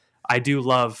about. I do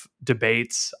love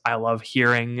debates. I love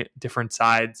hearing different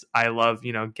sides. I love,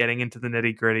 getting into the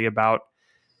nitty gritty about,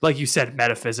 like you said,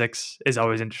 metaphysics is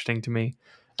always interesting to me.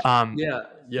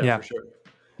 Yeah, for sure.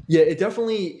 Yeah,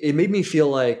 it made me feel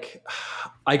like,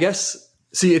 I guess,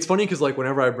 see, it's funny because like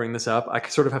whenever I bring this up, I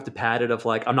sort of have to pad it of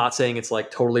like, I'm not saying it's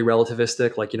like totally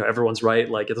relativistic, like, everyone's right,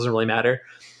 like it doesn't really matter.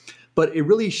 But it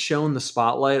really shone the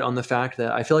spotlight on the fact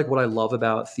that I feel like what I love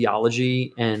about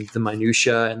theology and the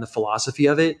minutia and the philosophy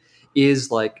of it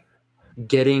is like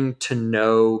getting to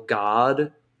know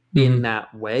God in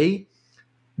that way.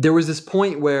 There was this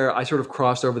point where I sort of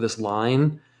crossed over this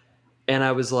line and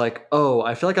I was like, oh,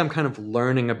 I feel like I'm kind of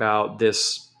learning about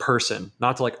this person,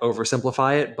 not to like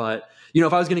oversimplify it, but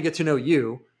if I was going to get to know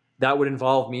you, that would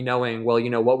involve me knowing, well,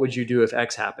 what would you do if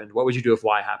X happened? What would you do if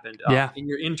Y happened? In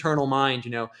your internal mind,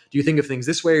 do you think of things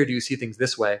this way or do you see things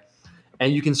this way?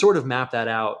 And you can sort of map that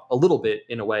out a little bit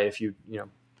in a way if you,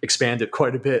 expand it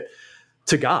quite a bit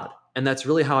to God. And that's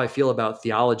really how I feel about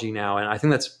theology now. And I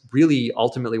think that's really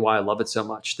ultimately why I love it so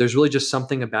much. There's really just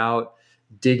something about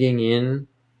digging in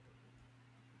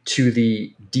to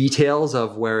the details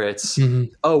of where it's,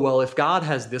 oh, well, if God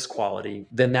has this quality,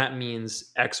 then that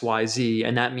means X, Y, Z,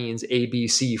 and that means A, B,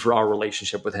 C for our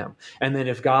relationship with him. And then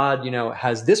if God,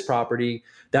 has this property,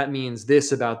 that means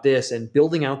this about this, and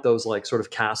building out those like sort of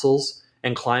castles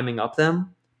and climbing up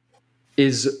them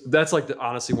that's like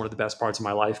honestly one of the best parts of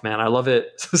my life, man. I love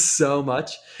it so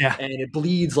much. Yeah. And it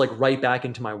bleeds like right back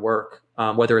into my work,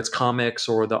 whether it's comics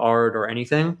or the art or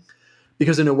anything.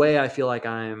 Because in a way, I feel like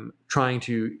I'm trying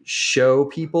to show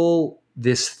people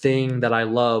this thing that I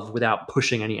love without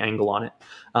pushing any angle on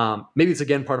it. Maybe it's,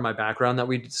 again, part of my background that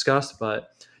we discussed.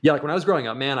 But yeah, like when I was growing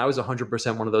up, man, I was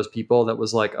 100% one of those people that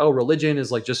was like, oh, religion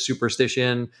is like just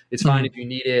superstition. It's fine if you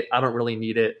need it. I don't really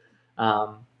need it.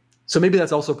 So maybe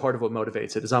that's also part of what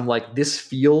motivates it is I'm like, this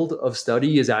field of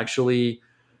study is actually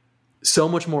so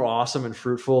much more awesome and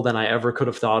fruitful than I ever could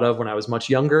have thought of when I was much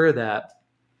younger. That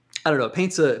I don't know,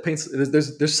 paints.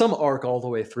 There's some arc all the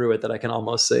way through it that I can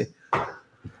almost see.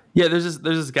 Yeah, there's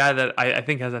this guy that I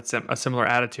think has a similar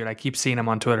attitude. I keep seeing him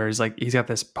on Twitter. He's got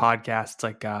this podcast. It's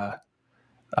like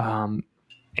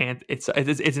and it's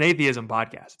an atheism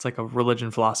podcast. It's like a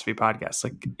religion philosophy podcast,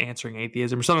 like answering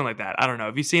atheism or something like that. I don't know.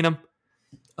 Have you seen him?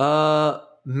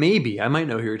 Maybe I might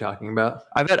know who you're talking about.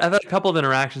 I've had a couple of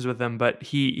interactions with him, but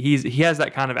he has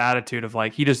that kind of attitude of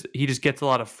like he just gets a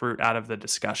lot of fruit out of the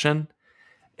discussion,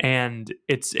 and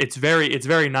it's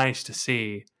very nice to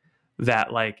see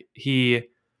that like he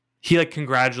like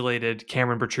congratulated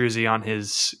Cameron Bertruzzi on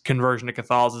his conversion to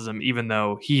Catholicism, even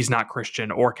though he's not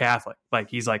Christian or Catholic. Like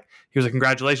he was like,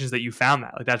 congratulations that you found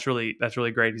that. Like that's really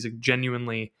great. He's like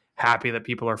genuinely happy that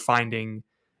people are finding,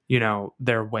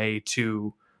 their way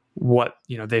to what,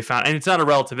 they found. And it's not a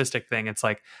relativistic thing. It's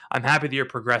like, I'm happy that you're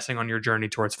progressing on your journey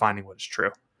towards finding what is true.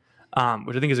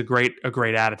 Which I think is a great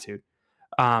attitude.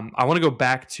 I want to go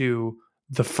back to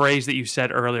the phrase that you said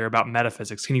earlier about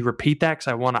metaphysics. Can you repeat that? Because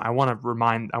I want to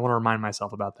remind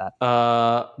myself about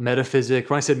that. Metaphysics.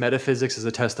 When I said metaphysics is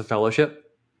a test of fellowship.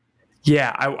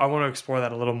 Yeah, I want to explore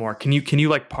that a little more. Can you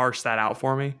like parse that out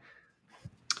for me?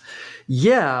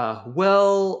 Yeah.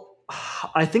 Well,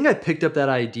 I think I picked up that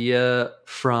idea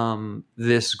from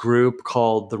this group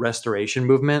called the Restoration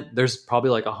Movement. There's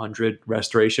probably like 100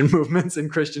 restoration movements in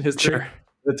Christian history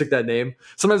that took that name.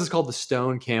 Sometimes it's called the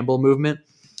Stone Campbell Movement.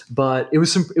 But it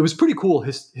was pretty cool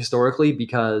historically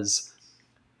because,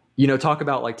 talk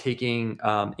about like taking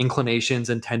inclinations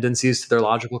and tendencies to their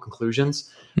logical conclusions.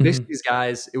 Mm-hmm. Basically, these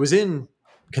guys, it was in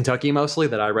Kentucky mostly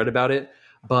that I read about it,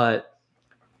 but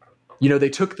they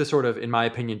took the sort of, in my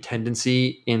opinion,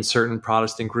 tendency in certain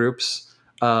Protestant groups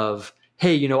of,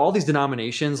 hey, all these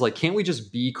denominations, like, can't we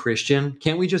just be Christian?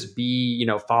 Can't we just be,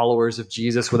 followers of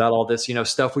Jesus without all this,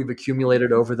 stuff we've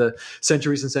accumulated over the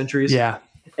centuries and centuries? Yeah.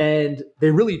 And they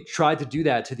really tried to do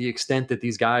that to the extent that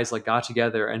these guys like got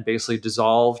together and basically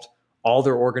dissolved all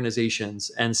their organizations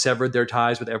and severed their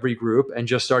ties with every group and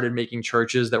just started making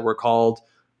churches that were called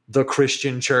the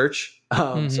Christian Church.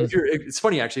 So it's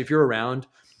funny, actually, if you're around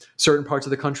certain parts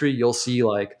of the country, you'll see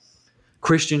like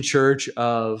Christian Church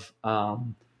of,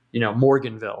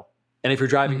 Morganville. And if you're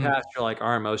driving past, you're like,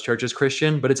 aren't most churches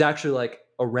Christian? But it's actually like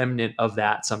a remnant of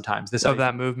that sometimes.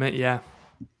 That movement, yeah.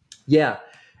 Yeah.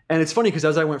 And it's funny because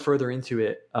as I went further into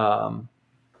it, that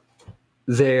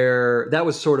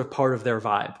was sort of part of their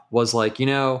vibe was like,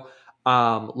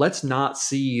 let's not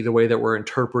see the way that we're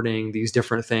interpreting these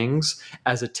different things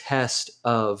as a test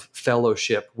of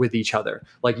fellowship with each other.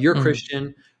 Like you're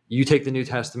Christian, you take the New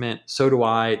Testament, so do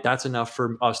I. That's enough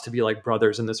for us to be like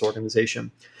brothers in this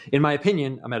organization. In my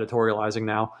opinion, I'm editorializing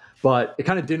now, but it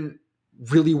kind of didn't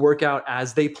really work out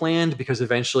as they planned because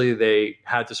eventually they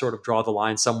had to sort of draw the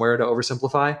line somewhere to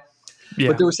oversimplify. Yeah.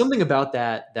 But there was something about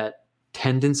that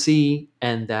tendency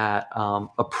and that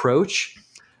approach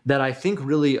that I think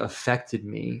really affected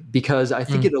me because I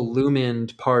think it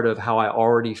illumined part of how I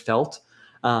already felt.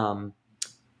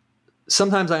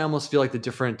 Sometimes I almost feel like the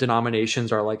different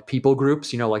denominations are like people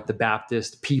groups, like the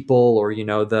Baptist people or,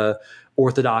 the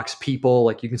Orthodox people.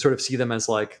 Like you can sort of see them as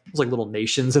like little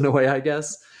nations in a way, I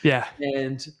guess. Yeah.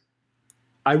 And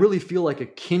I really feel like a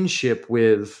kinship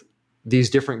with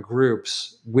these different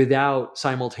groups without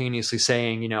simultaneously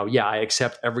saying, yeah, I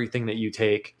accept everything that you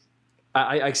take.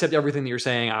 I accept everything that you're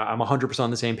saying. I'm 100%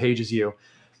 on the same page as you.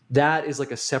 That is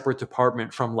like a separate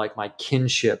department from like my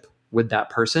kinship with that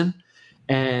person.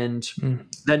 And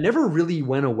that never really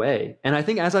went away. And I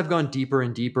think as I've gone deeper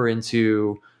and deeper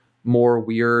into more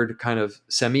weird kind of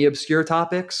semi-obscure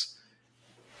topics,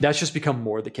 that's just become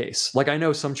more the case. Like I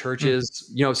know some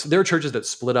churches, there are churches that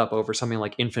split up over something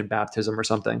like infant baptism or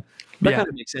something. That kind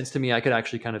of makes sense to me. I could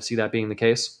actually kind of see that being the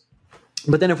case.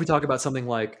 But then if we talk about something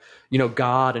like,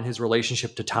 God and his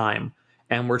relationship to time,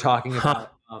 and we're talking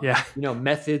about,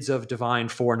 methods of divine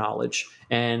foreknowledge,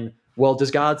 and well,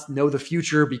 does God know the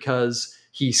future because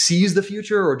he sees the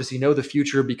future, or does he know the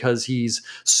future because he's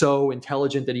so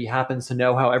intelligent that he happens to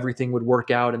know how everything would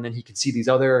work out, and then he can see these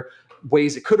other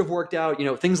ways it could have worked out,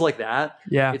 things like that.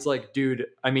 Yeah. It's like, dude,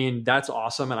 I mean, that's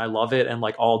awesome. And I love it. And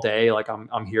like all day, like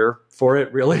I'm here for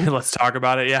it really. Let's talk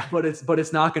about it. Yeah. But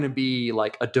it's not going to be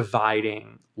like a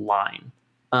dividing line.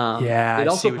 It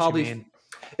also probably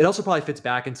fits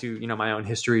back into, my own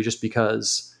history just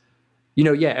because,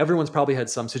 everyone's probably had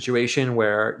some situation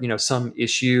where, some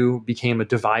issue became a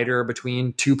divider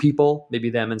between two people,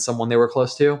 maybe them and someone they were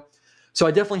close to. So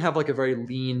I definitely have like a very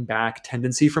lean back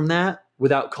tendency from that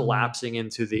without collapsing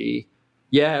into the,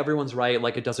 everyone's right.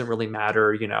 Like it doesn't really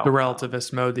matter, the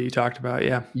relativist mode that you talked about.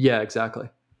 Yeah. Yeah, exactly.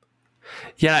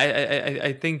 Yeah,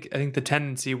 I think the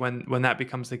tendency when that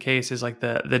becomes the case is like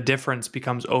the difference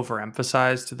becomes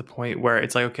overemphasized to the point where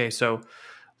it's like, okay, so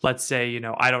let's say,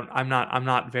 I'm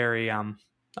not very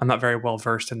well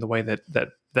versed in the way that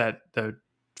the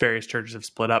various churches have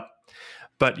split up.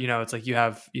 But it's like you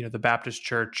have the Baptist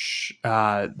Church,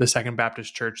 the Second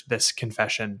Baptist Church, this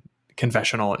confessional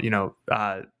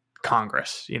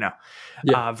Congress,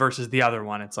 versus the other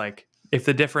one. It's like, if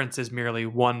the difference is merely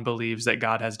one believes that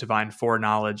God has divine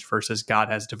foreknowledge versus God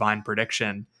has divine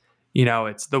prediction,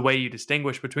 it's the way you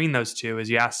distinguish between those two is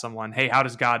you ask someone, hey, how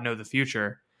does God know the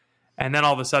future? And then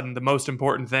all of a sudden, the most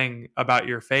important thing about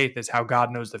your faith is how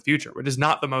God knows the future, which is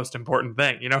not the most important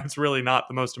thing. It's really not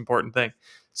the most important thing.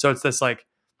 So it's this like,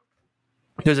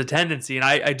 there's a tendency, and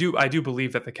I do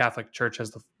believe that the Catholic Church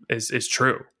is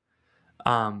true.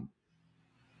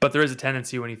 But there is a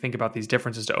tendency when you think about these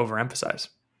differences to overemphasize.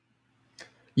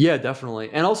 Yeah, definitely.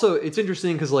 And also it's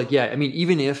interesting because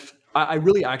even if I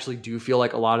really actually do feel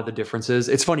like a lot of the differences,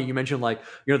 it's funny, you mentioned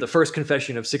the first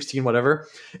confession of 16, whatever.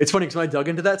 It's funny because when I dug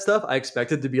into that stuff, I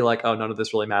expected to be like, oh, none of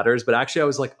this really matters. But actually I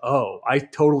was like, oh, I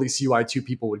totally see why two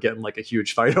people would get in like a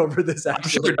huge fight over this. Actually. I'm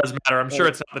sure it does matter. I'm sure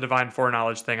it's not the divine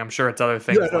foreknowledge thing. I'm sure it's other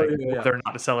things whether or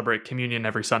not to celebrate communion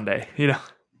every Sunday,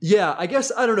 Yeah, I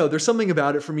guess, I don't know. There's something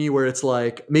about it for me where it's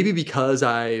like, maybe because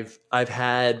I've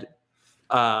had,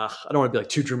 I don't want to be like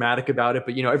too dramatic about it,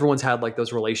 but everyone's had like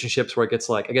those relationships where it gets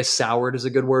like, I guess soured is a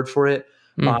good word for it,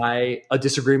 by a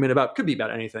disagreement could be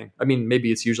about anything. I mean,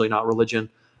 maybe it's usually not religion,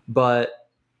 but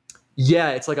yeah,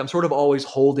 it's like, I'm sort of always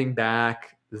holding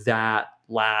back that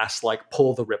last, like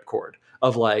pull the ripcord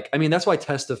of that's why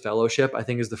test of fellowship, I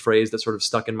think, is the phrase that sort of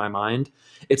stuck in my mind.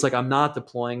 It's like, I'm not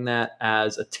deploying that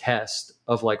as a test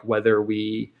of like whether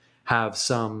we have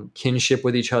some kinship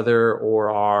with each other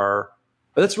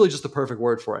but that's really just the perfect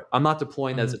word for it. I'm not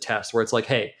deploying that as a test where it's like,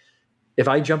 hey, if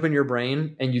I jump in your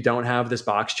brain and you don't have this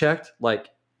box checked, like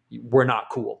we're not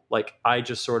cool. Like I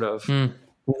just sort of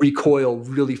recoil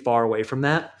really far away from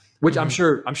that, which I'm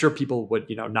sure people would,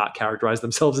 not characterize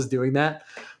themselves as doing that.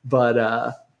 But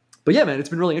yeah, man, it's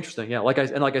been really interesting. Yeah. Like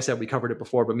I said, we covered it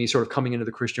before, but me sort of coming into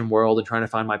the Christian world and trying to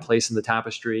find my place in the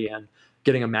tapestry and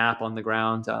getting a map on the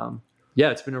ground. Yeah,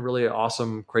 it's been a really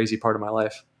awesome, crazy part of my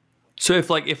life. So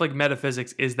if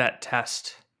metaphysics is that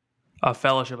test of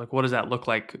fellowship, like what does that look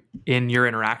like in your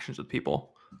interactions with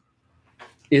people?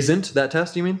 Isn't that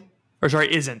test, you mean? Or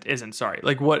sorry, isn't sorry.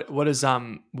 Like what is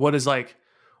someone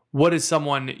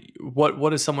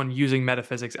using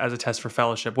metaphysics as a test for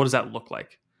fellowship? What does that look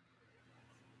like?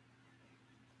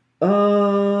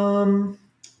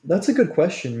 That's a good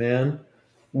question, man.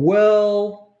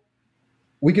 Well,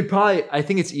 we could I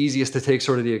think it's easiest to take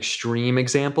sort of the extreme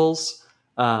examples.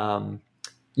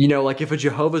 Like if a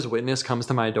Jehovah's Witness comes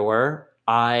to my door,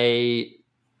 I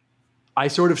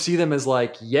sort of see them as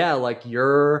like, yeah, like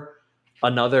you're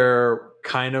another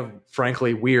kind of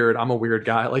frankly weird. I'm a weird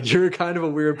guy. Like you're kind of a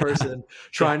weird person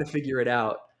trying to figure it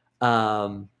out.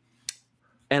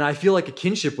 And I feel like a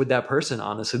kinship with that person,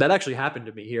 honestly. That actually happened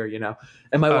to me here,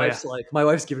 And my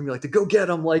wife's giving me like to go get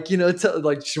them, like,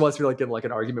 like she wants me to like get in like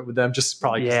an argument with them, just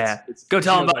probably it's go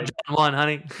tell them about John 1,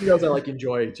 honey. She knows I like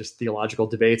enjoy just theological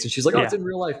debates, and she's like, oh, it's in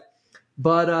real life.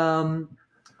 But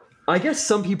I guess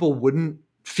some people wouldn't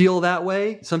feel that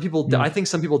way. Some people, I think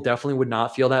some people definitely would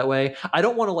not feel that way. I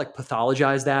don't want to like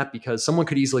pathologize that because someone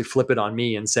could easily flip it on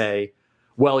me and say,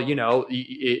 well,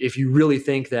 if you really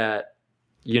think that,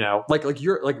 you're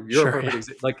sure,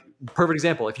 a perfect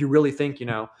example. If you really think,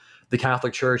 the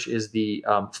Catholic Church is the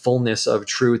fullness of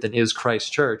truth and is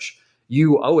Christ's church,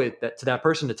 you owe it to that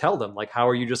person to tell them, like, how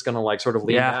are you just going to like sort of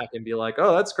lean back and be like,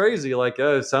 oh, that's crazy. Like,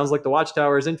 it sounds like the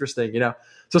Watchtower is interesting,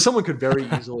 So someone could very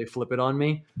easily flip it on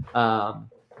me,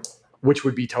 which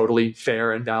would be totally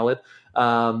fair and valid.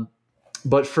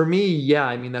 But for me, yeah,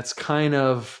 I mean, that's kind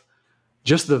of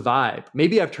just the vibe.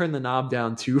 Maybe I've turned the knob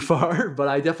down too far, but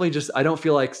I definitely I don't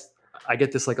feel like I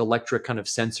get this like electric kind of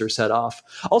sensor set off.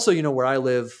 Also, where I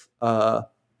live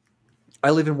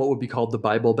in what would be called the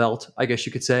Bible Belt, I guess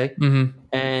you could say. Mm-hmm.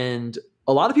 And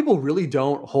a lot of people really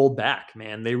don't hold back,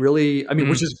 man. They really,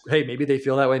 which is, hey, maybe they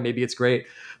feel that way. Maybe it's great.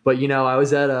 But, I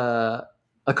was at a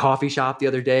coffee shop the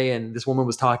other day and this woman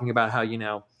was talking about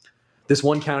how, this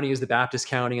one county is the Baptist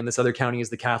county and this other county is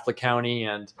the Catholic county.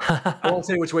 And I won't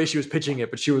say which way she was pitching it,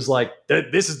 but she was like,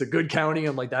 this is the good county.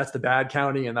 And like, that's the bad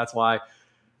county. And that's why.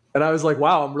 And I was like,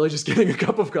 wow, I'm really just getting a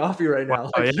cup of coffee right now.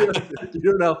 Wow, like, you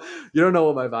don't know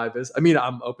what my vibe is. I mean,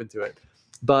 I'm open to it,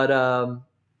 but,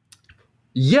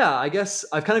 yeah, I guess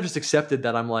I've kind of just accepted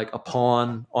that I'm like a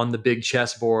pawn on the big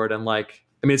chessboard. And like,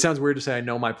 it sounds weird to say I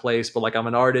know my place, but like I'm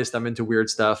an artist, I'm into weird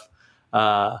stuff.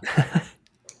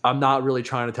 I'm not really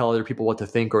trying to tell other people what to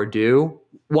think or do,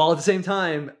 while at the same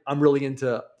time, I'm really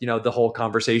into, the whole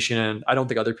conversation. And I don't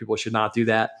think other people should not do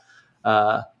that.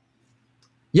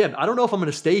 Yeah, I don't know if I'm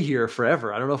going to stay here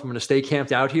forever. I don't know if I'm going to stay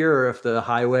camped out here or if the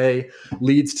highway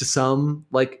leads to some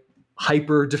like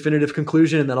hyper definitive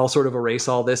conclusion and then I'll sort of erase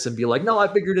all this and be like, no,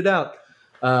 I figured it out.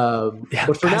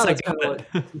 But for now, that's kind of like,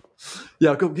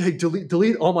 yeah, go, hey,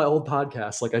 delete all my old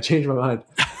podcasts. Like I changed my mind.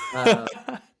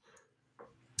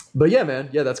 But yeah, man,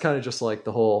 yeah, that's kind of just like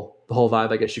the whole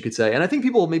vibe, I guess you could say. And I think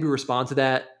people maybe respond to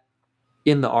that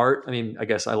in the art. I mean, I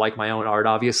guess I like my own art,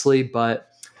 obviously, but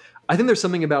I think there's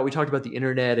something about, we talked about the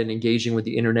internet and engaging with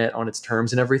the internet on its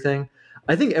terms and everything.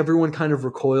 I think everyone kind of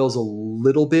recoils a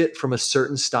little bit from a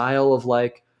certain style of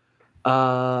like,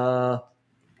 there's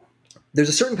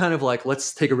a certain kind of like,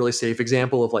 let's take a really safe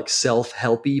example of like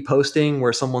self-helpy posting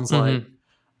where someone's like,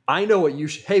 I know what you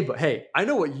should, I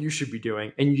know what you should be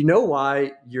doing. And you know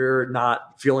why you're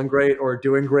not feeling great or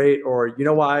doing great, or you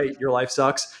know why your life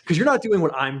sucks? Because you're not doing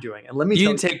what I'm doing. And let me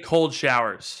you take cold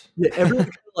showers. Yeah, everyone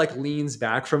kind of like leans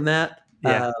back from that.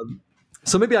 Yeah.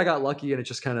 So maybe I got lucky and it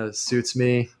just kind of suits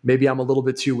me. Maybe I'm a little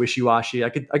bit too wishy-washy. I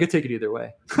could take it either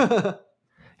way.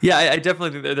 Yeah, I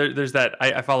definitely think there's that.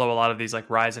 I follow a lot of these like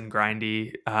rise and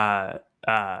grindy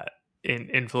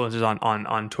influencers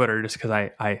on Twitter just because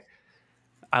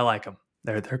I like them.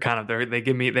 They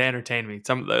entertain me.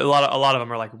 A lot of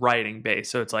them are like writing based,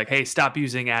 so it's like, hey, stop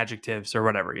using adjectives or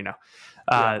whatever,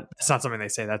 It's not something they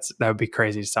say. That would be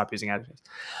crazy to stop using adjectives.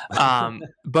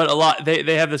 But a lot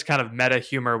they have this kind of meta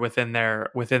humor within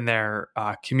their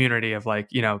community of like,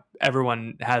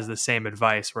 everyone has the same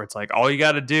advice where it's like, all you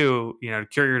got to do, to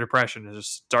cure your depression is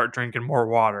just start drinking more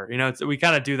water. We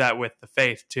kind of do that with the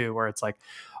faith too, where it's like,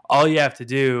 all you have to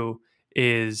do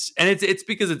is, and it's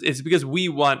because we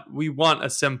want a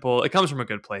simple, it comes from a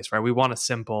good place, right? We want a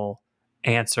simple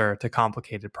answer to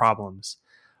complicated problems.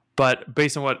 But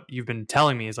based on what you've been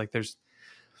telling me is like,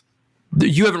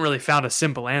 you haven't really found a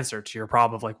simple answer to your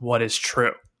problem of like, what is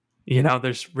true?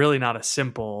 There's really not a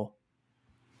simple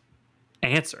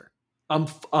answer. I'm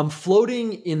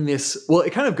floating in this. Well,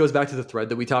 it kind of goes back to the thread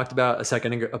that we talked about a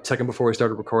second before we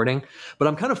started recording, but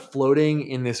I'm kind of floating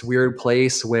in this weird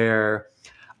place where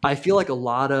I feel like a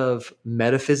lot of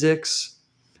metaphysics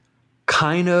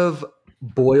kind of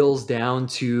boils down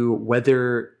to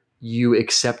whether you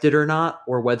accept it or not,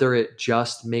 or whether it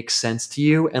just makes sense to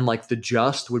you. And like the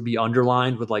just would be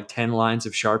underlined with like 10 lines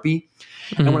of Sharpie.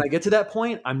 Mm-hmm. And when I get to that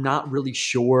point, I'm not really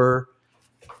sure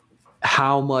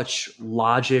how much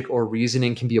logic or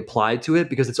reasoning can be applied to it,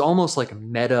 because it's almost like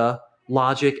meta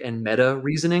logic and meta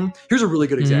reasoning. Here's a really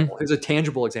good example. Here's a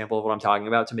tangible example of what I'm talking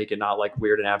about to make it not like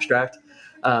weird and abstract.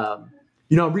 I'm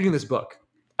reading this book.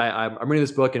 I'm reading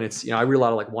this book, and it's, I read a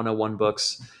lot of like 101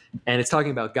 books, and it's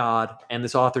talking about God. And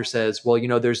this author says, well,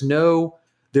 there's no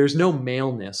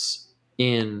maleness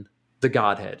in the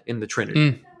Godhead, in the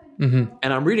Trinity. Mm-hmm.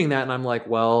 And I'm reading that and I'm like,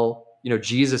 well,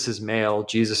 Jesus is male.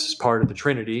 Jesus is part of the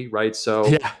Trinity, right? So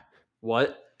yeah.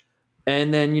 What?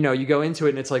 And then, you go into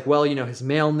it and it's like, well, his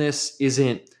maleness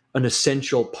isn't an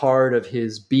essential part of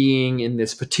his being in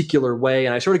this particular way.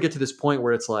 And I sort of get to this point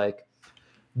where it's like,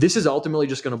 this is ultimately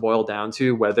just going to boil down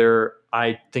to whether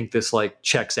I think this like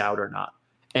checks out or not.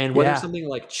 And whether something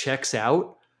like checks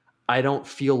out, I don't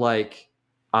feel like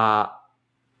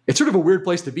it's sort of a weird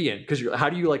place to be in, because how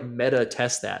do you like meta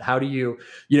test that? How do you,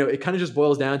 it kind of just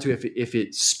boils down to if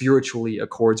it spiritually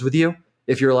accords with you.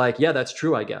 If you're like, yeah, that's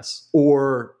true, I guess,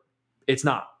 or it's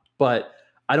not. But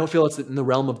I don't feel it's in the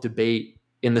realm of debate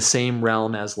in the same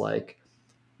realm as like,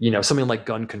 something like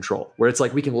gun control, where it's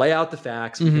like we can lay out the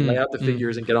facts, we can lay out the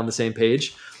figures and get on the same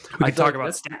page. We can talk about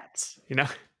stats,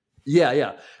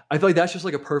 Yeah. I feel like that's just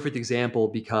like a perfect example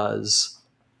because,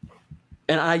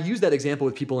 and I use that example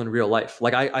with people in real life.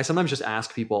 Like I sometimes just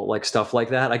ask people like stuff like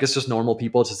that. I guess just normal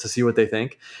people, just to see what they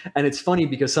think. And it's funny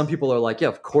because some people are like, yeah,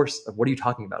 of course. What are you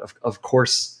talking about? Of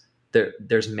course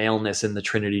there's maleness in the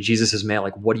Trinity. Jesus is male.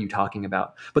 Like, what are you talking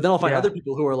about? But then I'll find other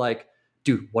people who are like,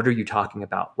 dude, what are you talking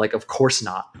about? Like, of course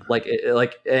not.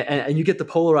 And you get the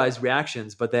polarized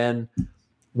reactions, but then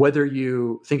whether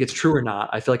you think it's true or not,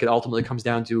 I feel like it ultimately comes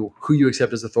down to who you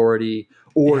accept as authority,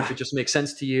 or if it just makes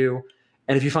sense to you.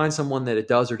 And if you find someone that it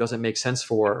does or doesn't make sense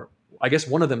for, I guess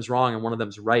one of them's wrong and one of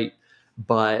them's right,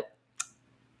 but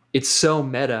it's so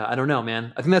meta. I don't know,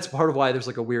 man. I think that's part of why there's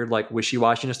like a weird like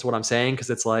wishy-washiness to what I'm saying. Cause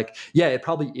it's like, yeah, it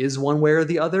probably is one way or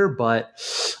the other, but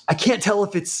I can't tell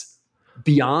if it's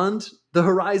beyond the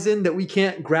horizon that we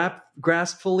can't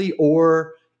grasp fully,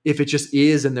 or if it just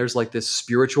is, and there's like this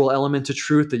spiritual element to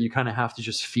truth that you kind of have to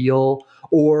just feel,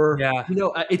 or,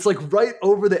 it's like right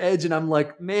over the edge. And I'm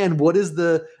like, man, what is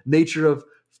the nature of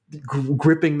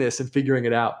gripping this and figuring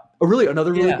it out.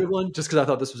 Another really good one, just because I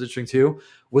thought this was interesting too,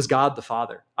 was God the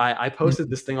Father. I posted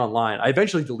this thing online. I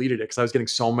eventually deleted it because I was getting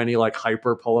so many like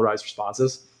hyper polarized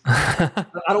responses. I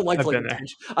don't like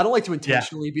I don't like to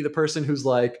intentionally be the person who's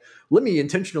like, let me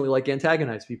intentionally like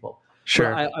antagonize people.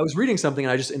 Sure. I was reading something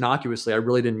and I just innocuously, I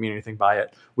really didn't mean anything by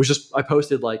it. I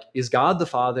posted like, is God the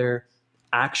Father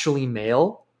actually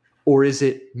male or is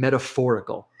it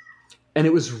metaphorical? And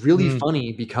it was really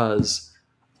funny because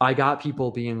I got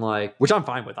people being like, which I'm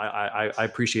fine with. I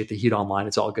appreciate the heat online.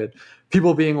 It's all good.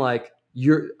 People being like,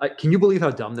 can you believe how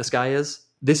dumb this guy is?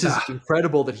 This is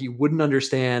incredible that he wouldn't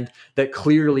understand that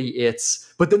clearly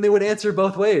but then they would answer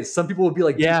both ways. Some people would be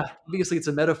like, obviously it's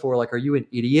a metaphor. Like, are you an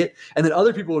idiot? And then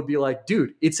other people would be like,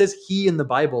 dude, it says he in the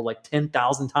Bible like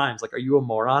 10,000 times. Like, are you a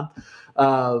moron?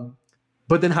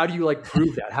 But then how do you like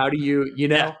prove that? How do you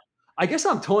know? Yeah. I guess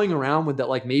I'm toying around with that.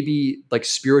 Like maybe like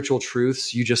spiritual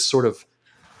truths, you just sort of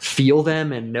feel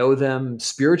them and know them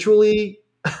spiritually.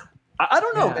 I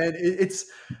don't know, man.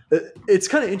 It's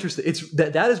kind of interesting.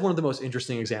 That is one of the most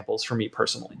interesting examples for me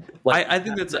personally. Like, I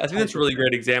think that's a really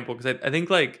great example because I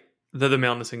think like the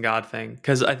maleness in God thing,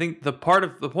 because I think the point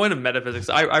of metaphysics,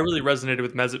 I really resonated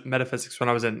with metaphysics when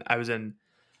I was in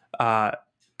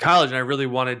college, and I really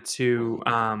wanted to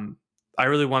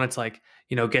like,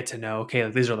 get to know, okay,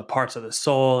 like these are the parts of the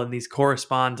soul and these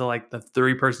correspond to like the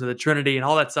three persons of the Trinity and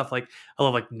all that stuff. Like I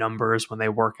love like numbers when they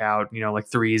work out, like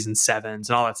 3s and 7s and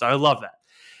all that stuff. I love that.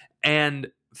 And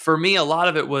for me, a lot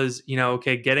of it was,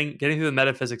 okay, getting through the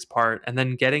metaphysics part and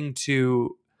then getting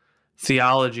to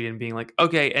theology and being like,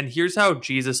 okay, and here's how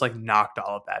Jesus like knocked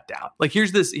all of that down. Like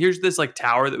here's this like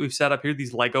tower that we've set up. Here's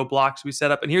these Lego blocks we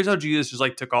set up. And here's how Jesus just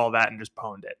like took all of that and just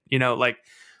pwned it,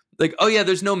 like, oh yeah,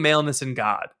 there's no maleness in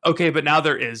God. Okay, but now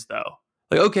there is though.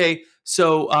 Like, okay,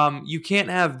 so you can't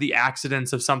have the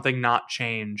accidents of something not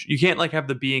change. You can't like have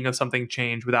the being of something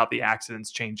change without the accidents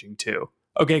changing too.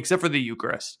 Okay, except for the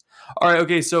Eucharist. All right,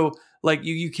 okay, so like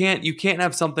you can't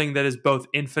have something that is both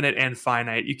infinite and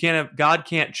finite. God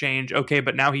can't change. Okay,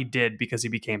 but now he did because he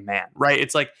became man, right?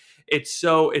 It's like it's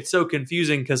so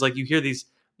confusing because like you hear the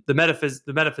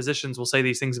metaphysicians will say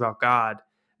these things about God.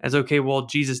 As okay, well,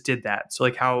 Jesus did that. So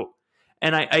like how,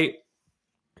 and I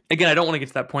again, I don't want to get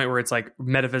to that point where it's like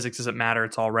metaphysics doesn't matter.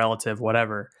 It's all relative,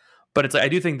 whatever. But it's like, I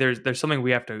do think there's something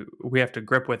we have to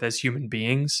grip with as human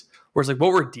beings, where it's like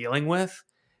what we're dealing with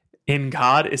in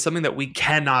God is something that we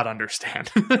cannot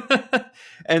understand.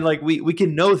 And like we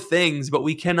can know things, but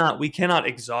we cannot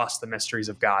exhaust the mysteries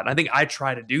of God. And I think I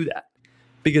try to do that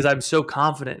because I'm so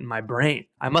confident in my brain.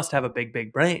 I must have a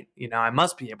big brain. I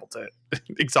must be able to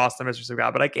exhaust the mysteries of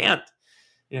God, but I can't.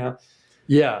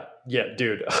 Yeah,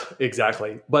 dude,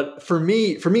 exactly. But for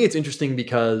me, it's interesting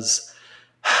because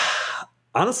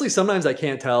honestly, sometimes I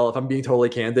can't tell if I'm being totally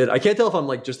candid. I can't tell if I'm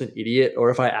like just an idiot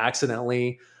or if I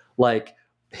accidentally like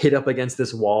hit up against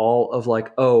this wall of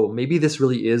like, oh, maybe this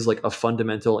really is like a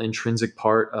fundamental intrinsic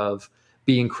part of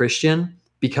being Christian,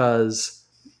 because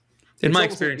in my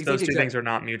experience, those two things are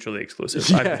not mutually exclusive.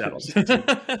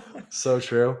 Yeah, so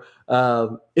true.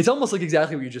 It's almost like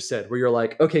exactly what you just said, where you're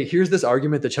like, okay, here's this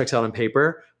argument that checks out on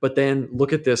paper, but then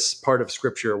look at this part of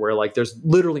scripture where like there's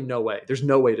literally no way. There's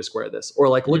no way to square this. Or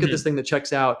like look at this thing that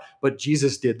checks out, but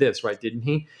Jesus did this, right? Didn't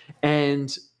he?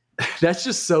 And that's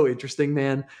just so interesting,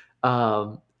 man.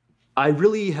 I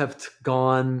really have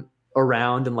gone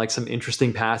around in like some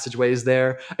interesting passageways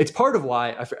there. It's part of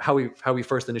why how we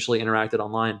first initially interacted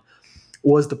online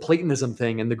was the Platonism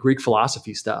thing and the Greek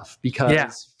philosophy stuff.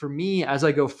 Because for me, as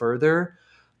I go further,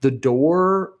 the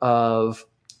door of,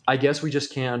 I guess we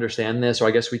just can't understand this, or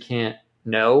I guess we can't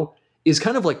know, is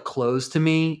kind of like closed to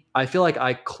me. I feel like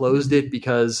I closed it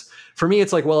because for me,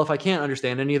 it's like, well, if I can't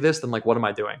understand any of this, then like, what am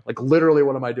I doing? Like literally,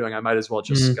 what am I doing? I might as well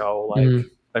just go like,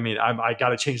 I mean, I got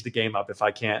to change the game up if I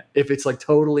can't, if it's like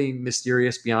totally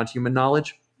mysterious beyond human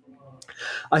knowledge.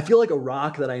 I feel like a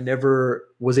rock that I never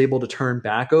was able to turn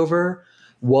back over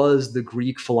was the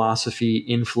Greek philosophy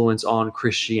influence on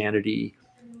Christianity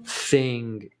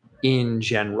thing in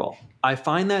general. I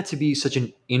find that to be such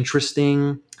an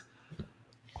interesting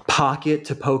pocket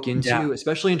to poke into,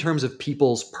 especially in terms of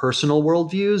people's personal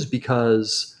worldviews,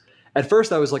 because at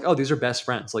first I was like, oh, these are best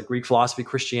friends, like Greek philosophy,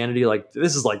 Christianity, like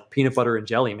this is like peanut butter and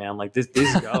jelly, man. Like these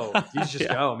go, these just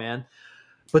go, man.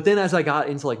 But then as I got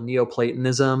into like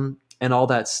Neoplatonism and all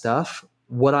that stuff,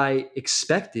 what I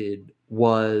expected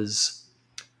was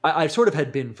I sort of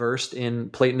had been versed in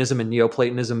Platonism and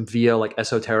Neoplatonism via like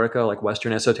esoterica, like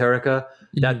Western esoterica,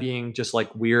 that being just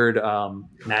like weird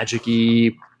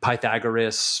magic-y,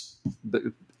 Pythagoras,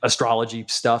 astrology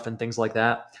stuff and things like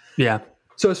that. Yeah.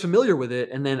 So I was familiar with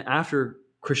it. And then after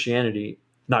Christianity,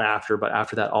 not after, but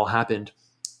after that all happened,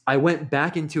 I went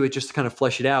back into it just to kind of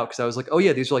flesh it out because I was like, oh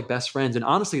yeah, these are like best friends. And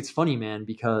honestly, it's funny, man,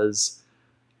 because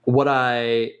what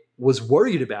I was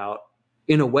worried about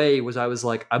in a way was I was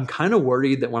like, I'm kind of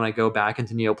worried that when I go back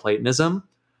into Neoplatonism,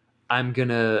 I'm going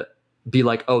to be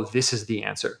like, oh, this is the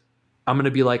answer. I'm going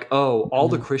to be like, oh, all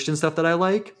the Christian stuff that I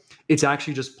like, it's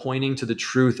actually just pointing to the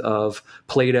truth of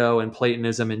Plato and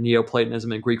Platonism and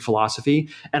Neoplatonism and Greek philosophy.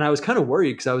 And I was kind of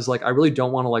worried because I was like, I really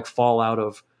don't want to like fall out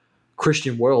of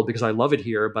Christian world because I love it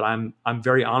here, but I'm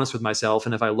very honest with myself.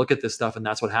 And if I look at this stuff and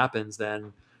that's what happens,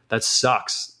 then that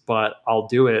sucks, but I'll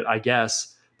do it, I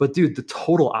guess. But dude, the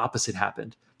total opposite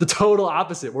happened. The total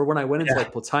opposite, where when I went into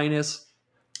like Plotinus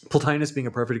being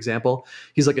a perfect example,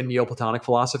 he's like a Neoplatonic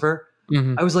philosopher.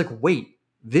 I was like, wait,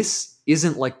 this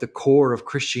isn't like the core of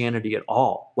Christianity at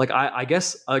all. Like, I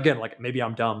guess, again, like maybe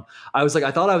I'm dumb. I was like,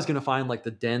 I thought I was going to find like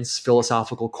the dense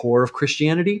philosophical core of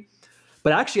Christianity.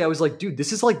 But actually I was like, dude,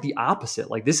 this is like the opposite.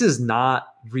 Like, this is not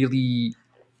really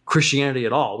Christianity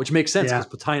at all, which makes sense because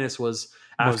Plotinus was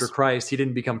after Christ. He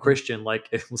didn't become Christian. Like,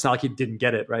 it's not like he didn't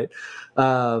get it, right?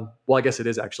 Well, I guess it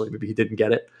is actually. Maybe he didn't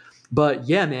get it. But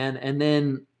yeah, man. And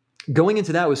then going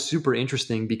into that was super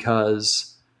interesting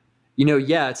because, you know,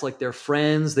 yeah, it's like they're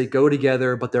friends, they go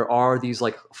together, but there are these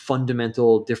like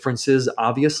fundamental differences,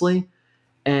 obviously.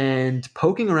 And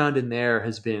poking around in there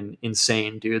has been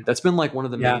insane, dude. That's been like one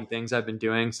of the main things I've been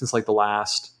doing since like the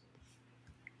last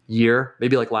year,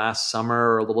 maybe like last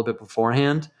summer or a little bit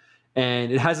beforehand.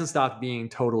 And it hasn't stopped being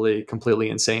completely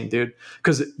insane, dude.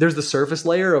 Because there's the surface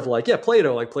layer of like, yeah,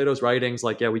 Plato, like Plato's writings,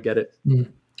 like, yeah, we get it.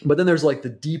 But then there's like the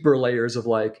deeper layers of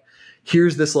like,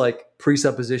 here's this like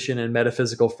presupposition and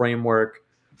metaphysical framework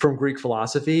from Greek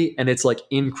philosophy, and it's like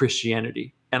in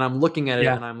Christianity. And I'm looking at it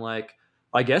and I'm like,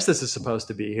 I guess this is supposed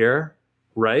to be here,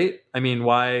 right? I mean,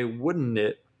 why wouldn't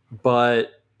it?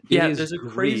 But there's a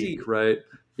crazy right.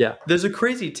 Yeah, there's a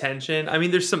crazy tension. I mean,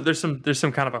 there's some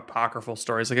kind of apocryphal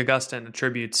stories. Like Augustine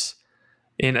attributes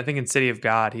I think in City of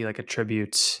God, he like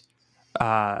attributes.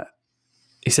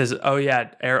 He says, "Oh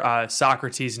yeah,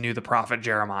 Socrates knew the prophet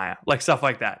Jeremiah," like stuff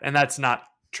like that, and that's not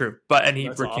true. But he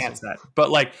recants that. But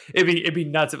like it'd be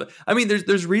nuts. I mean,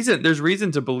 there's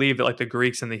reason to believe that like the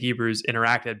Greeks and the Hebrews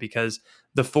interacted because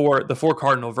the four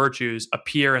cardinal virtues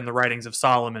appear in the writings of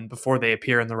Solomon before they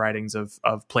appear in the writings of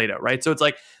Plato, right? So it's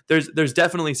like there's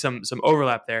definitely some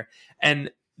overlap there,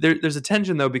 and there's a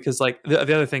tension though because like the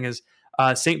other thing is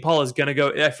Saint Paul is gonna go.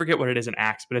 I forget what it is in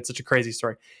Acts, but it's such a crazy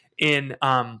story.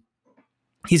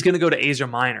 He's gonna go to Asia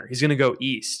Minor. He's gonna go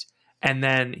east. And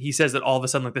then he says that all of a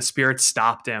sudden, like the Spirit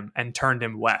stopped him and turned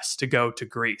him west to go to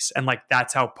Greece. And like,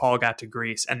 that's how Paul got to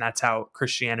Greece. And that's how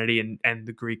Christianity and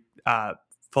the Greek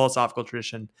philosophical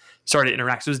tradition started to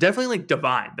interact. So it was definitely like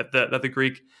divine that the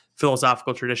Greek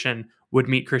philosophical tradition would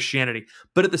meet Christianity.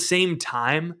 But at the same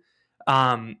time,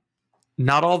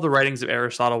 not all of the writings of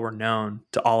Aristotle were known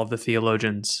to all of the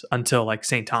theologians until like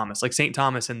St. Thomas. Like St.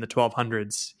 Thomas in the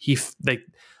 1200s,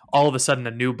 all of a sudden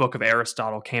a new book of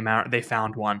Aristotle came out. They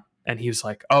found one. And he was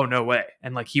like, oh, no way.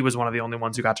 And like, he was one of the only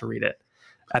ones who got to read it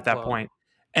at that point.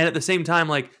 And at the same time,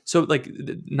 like, so like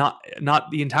not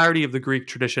the entirety of the Greek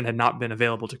tradition had not been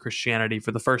available to Christianity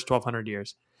for the first 1200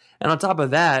 years. And on top of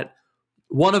that,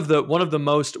 one of the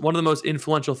most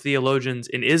influential theologians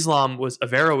in Islam was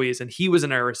Averroes, and he was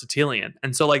an Aristotelian.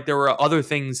 And so like, there were other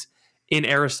things in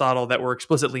Aristotle that were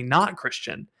explicitly not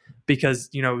Christian because,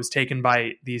 you know, it was taken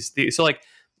by these. So like,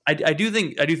 I do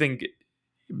think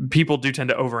people do tend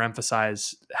to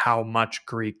overemphasize how much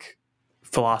Greek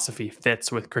philosophy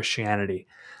fits with Christianity.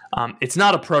 It's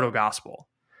not a proto-gospel.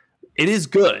 It is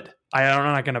good.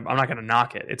 I'm not gonna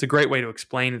knock it. It's a great way to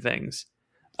explain things,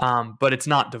 but it's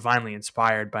not divinely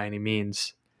inspired by any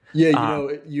means. Yeah,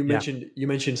 you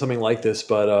mentioned something like this,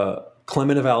 but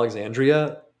Clement of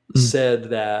Alexandria said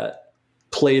that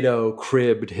Plato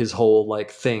cribbed his whole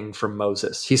like thing from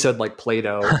Moses. He said like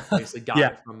Plato basically got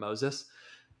it from Moses.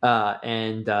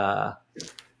 And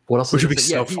what else? Which would be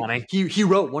so funny. He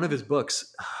wrote one of his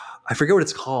books. I forget what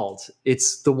it's called.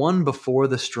 It's the one before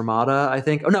the Stromata, I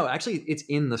think. Oh no, actually, it's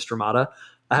in the Stromata.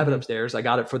 I have it upstairs. I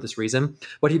got it for this reason.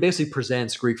 But he basically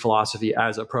presents Greek philosophy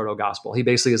as a proto-gospel. He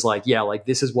basically is like, yeah, like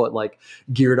this is what like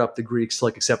geared up the Greeks to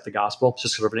like accept the gospel. It's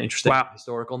just sort of an interesting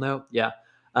historical note. Yeah.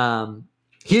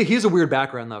 He has a weird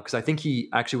background though, because I think he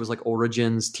actually was like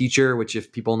Origen's teacher, which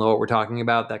if people know what we're talking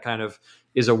about, that kind of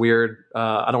is a weird,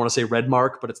 I don't want to say red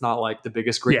mark, but it's not like the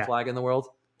biggest Greek flag in the world.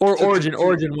 Or Origin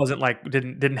wasn't like,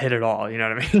 didn't hit at all. You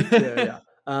know what I mean? Yeah.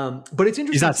 But it's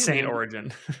interesting. He's not Saint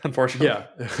Origin, unfortunately.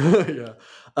 Yeah.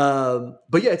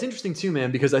 But yeah, it's interesting too,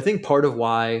 man, because I think part of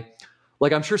why,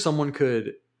 like I'm sure someone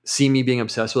could see me being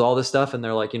obsessed with all this stuff and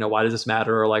they're like, why does this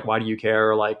matter? Or like, why do you care?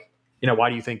 Or like, why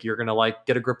do you think you're going to like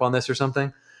get a grip on this or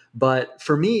something? But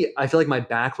for me, I feel like my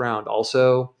background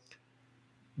also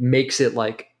makes it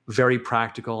like very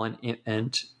practical and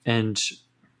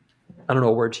I don't know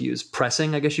what word to use,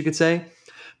 pressing, I guess you could say,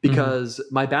 because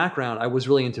my background, I was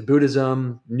really into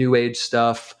Buddhism, New Age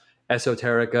stuff,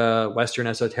 esoterica, Western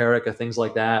esoterica, things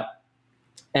like that.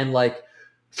 And like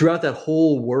throughout that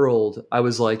whole world, I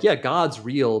was like, yeah, God's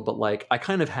real, but like I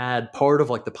kind of had part of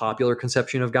like the popular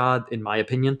conception of God, in my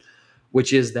opinion,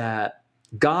 which is that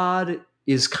God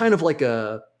is kind of like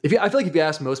I feel like if you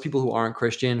ask most people who aren't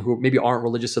Christian, who maybe aren't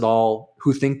religious at all,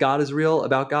 who think God is real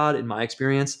about God, in my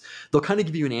experience, they'll kind of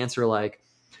give you an answer like,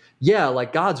 yeah,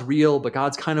 like God's real, but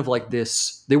God's kind of like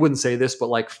this, they wouldn't say this, but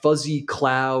like fuzzy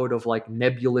cloud of like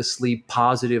nebulously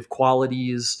positive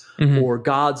qualities, or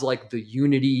God's like the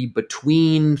unity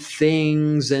between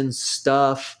things and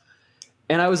stuff.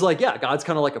 And I was like, yeah, God's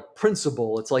kind of like a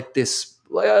principle. It's like this,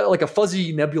 like a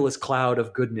fuzzy nebulous cloud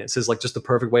of goodness is like just the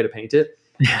perfect way to paint it.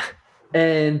 Yeah.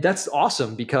 And that's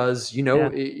awesome because,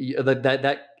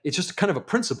 that it's just kind of a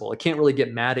principle. It can't really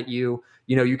get mad at you.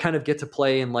 You kind of get to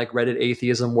play in like Reddit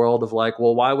atheism world of like,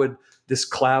 well, why would this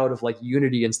cloud of like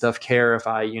unity and stuff care if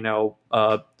I,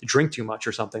 drink too much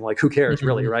or something? Like, who cares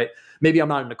really, right? Maybe I'm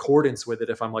not in accordance with it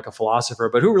if I'm like a philosopher,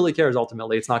 but who really cares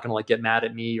ultimately? It's not going to like get mad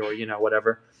at me or,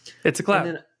 whatever. It's a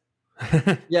cloud.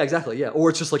 Yeah, exactly. Yeah. Or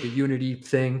it's just like a unity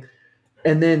thing.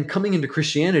 And then coming into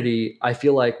Christianity, I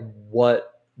feel like what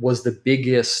was the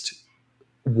biggest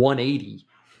 180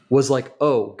 was like,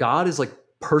 oh, God is like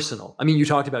personal. I mean, you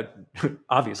talked about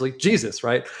obviously Jesus,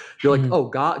 right? You're like, oh,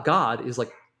 God is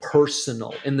like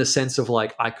personal in the sense of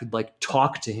like, I could like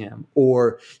talk to him,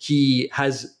 or he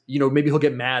has, maybe he'll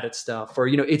get mad at stuff, or,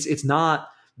 it's not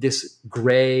this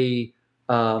gray,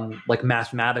 like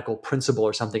mathematical principle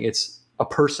or something. It's a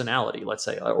personality, let's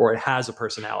say, or it has a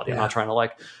personality. Yeah. I'm not trying to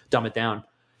like dumb it down.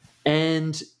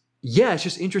 And yeah, it's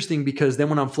just interesting because then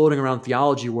when I'm floating around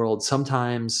theology world,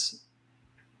 sometimes,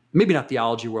 maybe not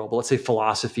theology world, but let's say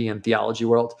philosophy and theology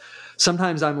world,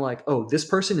 sometimes I'm like, oh, this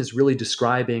person is really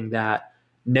describing that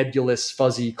nebulous,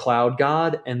 fuzzy cloud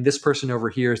God. And this person over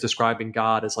here is describing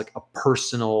God as like a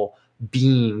personal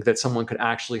being that someone could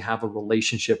actually have a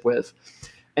relationship with.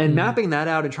 And mapping that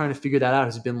out and trying to figure that out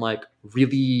has been like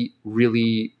really,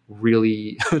 really,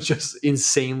 really just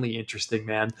insanely interesting,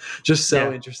 man. Just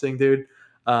so interesting, dude.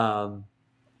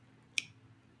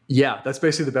 Yeah, that's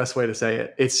basically the best way to say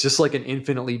it. It's just like an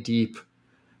infinitely deep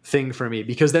thing for me,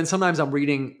 because then sometimes I'm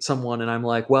reading someone and I'm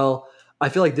like, well, I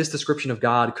feel like this description of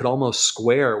God could almost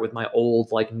square with my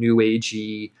old like new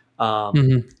agey,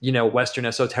 Western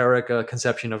esoterica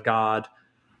conception of God.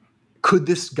 Could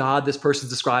this God, this person's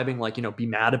describing, like, be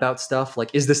mad about stuff? Like,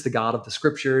 is this the God of the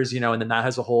scriptures? And then that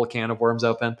has a whole can of worms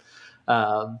open.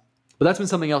 But that's been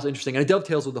something else interesting. And it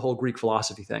dovetails with the whole Greek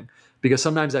philosophy thing, because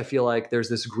sometimes I feel like there's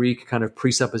this Greek kind of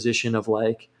presupposition of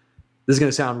like, this is going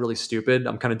to sound really stupid,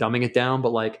 I'm kind of dumbing it down,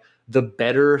 but like the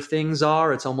better things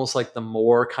are, it's almost like the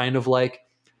more kind of like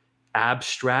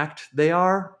abstract they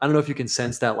are. I don't know if you can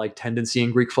sense that like tendency in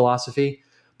Greek philosophy.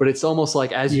 But it's almost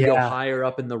like as you go higher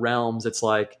up in the realms, it's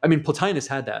like, I mean, Plotinus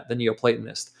had that, the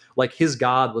Neoplatonist. Like his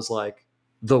God was like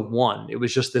the one. It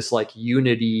was just this like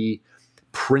unity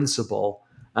principle.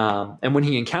 And when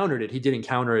he encountered it, he did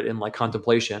encounter it in like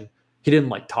contemplation. He didn't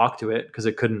like talk to it because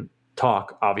it couldn't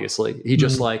talk, obviously. He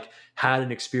just like had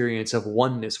an experience of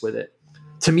oneness with it.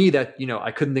 To me, that, I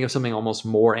couldn't think of something almost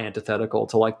more antithetical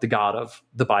to like the God of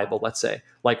the Bible, let's say.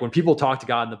 Like when people talk to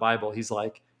God in the Bible, he's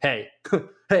like, hey,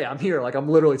 hey, I'm here. Like, I'm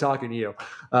literally talking to you.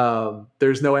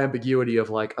 There's no ambiguity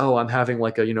of like, oh, I'm having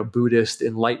like a, Buddhist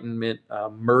enlightenment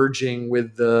merging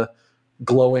with the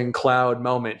glowing cloud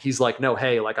moment. He's like, no,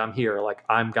 hey, like I'm here. Like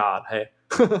I'm God. Hey.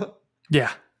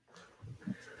 Yeah.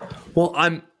 Well,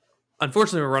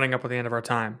 unfortunately, we're running up at the end of our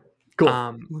time.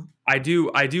 Cool. I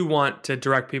do want to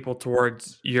direct people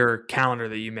towards your calendar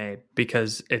that you made,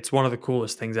 because it's one of the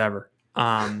coolest things ever.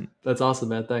 That's awesome,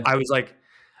 man. Thanks. I was like,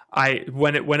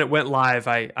 when it went live,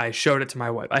 I showed it to my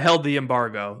wife. I held the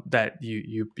embargo that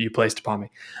you placed upon me.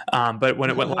 But when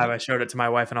it went live, I showed it to my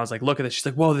wife and I was like, look at this. She's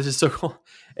like, whoa, this is so cool.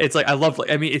 It's like, I love,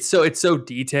 like, I mean, it's so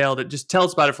detailed. It just tell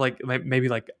us about it for like maybe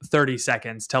like 30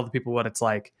 seconds. Tell the people what it's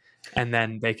like, and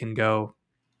then they can go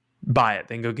buy it.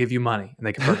 They can go give you money and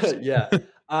they can purchase it. Yeah.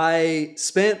 I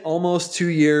spent almost 2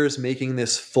 years making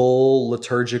this full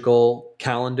liturgical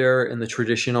calendar in the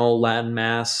traditional Latin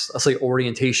Mass, I'll say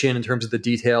orientation in terms of the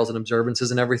details and observances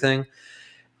and everything.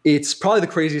 It's probably the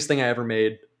craziest thing I ever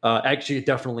made. Actually, it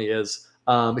definitely is.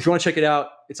 If you want to check it out,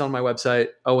 it's on my website,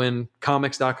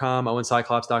 owencomics.com,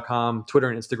 owencyclops.com, Twitter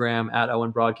and Instagram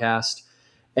 @OwenBroadcast.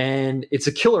 And it's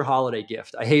a killer holiday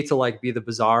gift. I hate to like be the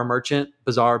bizarre merchant,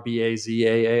 bizarre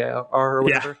BAZAAR or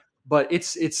whatever, but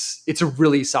it's a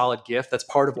really solid gift. That's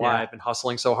part of why I've been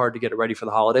hustling so hard to get it ready for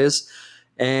the holidays.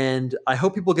 And I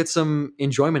hope people get some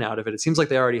enjoyment out of it. It seems like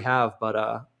they already have, but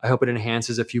I hope it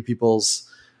enhances a few people's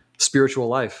spiritual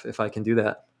life if I can do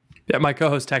that. Yeah, my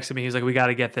co-host texted me. He's like, "We got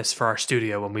to get this for our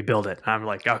studio when we build it." And I'm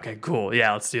like, "Okay, cool.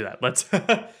 Yeah, let's do that. Let's."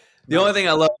 The only thing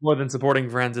I love more than supporting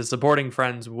friends is supporting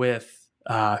friends with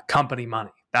company money.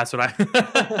 That's what I.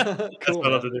 That's what I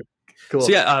love to do. Cool.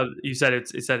 So yeah, you said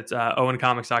it's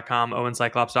owencomics.com,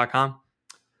 owencyclops.com.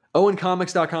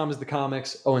 Owencomics.com is the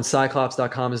comics.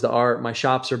 Owencyclops.com is the art. My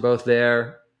shops are both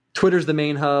there. Twitter's the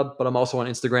main hub, but I'm also on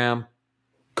Instagram.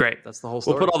 Great. That's the whole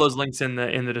story. We'll put all those links in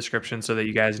the description so that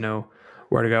you guys know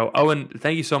where to go. Owen,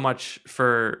 thank you so much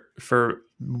for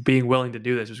being willing to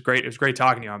do this. It was great. It was great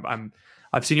talking to you.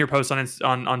 I've seen your posts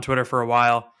on Twitter for a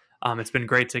while. It's been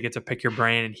great to get to pick your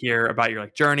brain and hear about your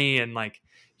like journey, and like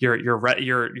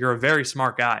you're a very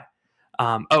smart guy.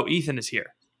 Ethan is here.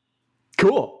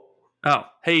 Cool. Oh,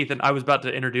 hey Ethan, I was about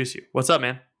to introduce you. What's up,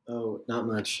 man? Oh, not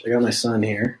much. I got my son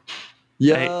here.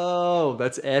 Yo,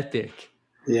 that's epic.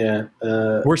 Yeah.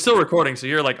 We're still recording, so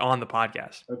you're like on the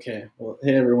podcast. Okay. Well,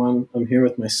 hey everyone. I'm here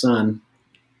with my son.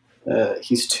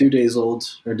 He's 2 days old,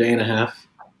 or a day and a half.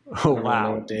 Oh, I don't wow.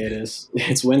 know what day it is.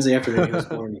 It's Wednesday afternoon. He was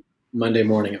born Monday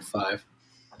morning at 5.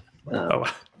 Wow.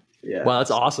 Yeah. Wow, that's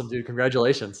awesome, dude.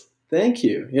 Congratulations. Thank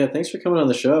you. Yeah, thanks for coming on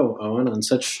the show, Owen, on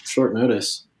such short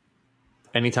notice.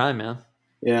 Anytime, man.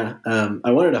 Yeah.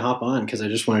 I wanted to hop on because I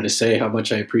just wanted to say how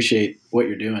much I appreciate what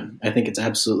you're doing. I think it's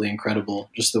absolutely incredible,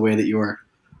 just the way that you are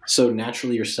so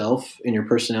naturally yourself and your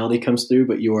personality comes through,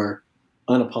 but you are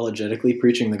unapologetically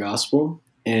preaching the gospel.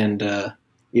 And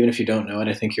even if you don't know it,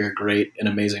 I think you're a great and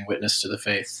amazing witness to the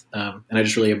faith. And I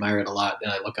just really admire it a lot,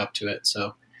 and I look up to it.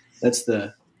 So that's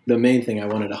the main thing I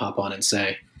wanted to hop on and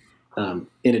say,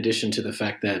 in addition to the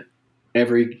fact that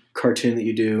every cartoon that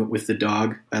you do with the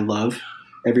dog, I love.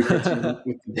 Every cartoon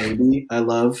with the baby, I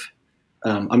love.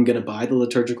 I'm going to buy the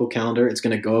liturgical calendar. It's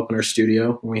going to go up in our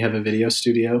studio when we have a video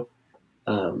studio.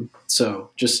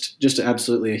 So just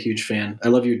absolutely a huge fan. I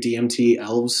love your DMT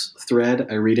Elves thread.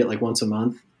 I read it like once a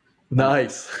month.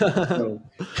 Nice. So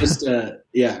just,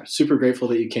 super grateful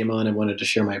that you came on and wanted to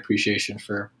share my appreciation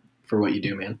for what you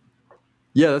do, man.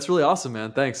 Yeah, that's really awesome,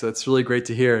 man. Thanks. That's really great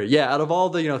to hear. Yeah, out of all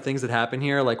the, things that happen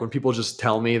here, like when people just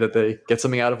tell me that they get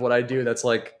something out of what I do, that's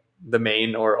like the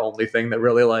main or only thing that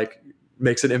really like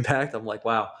makes an impact. I'm like,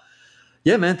 wow.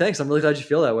 Yeah, man, thanks. I'm really glad you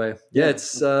feel that way. Yeah,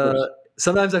 it's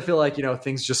sometimes I feel like,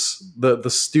 things just the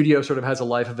studio sort of has a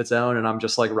life of its own, and I'm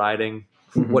just like riding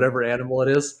whatever animal it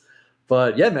is.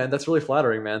 But yeah, man, that's really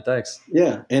flattering, man. Thanks.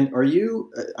 Yeah. And are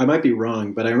you, I might be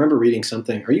wrong, but I remember reading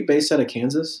something. Are you based out of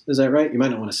Kansas? Is that right? You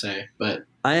might not want to say, but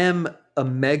I am a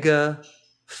mega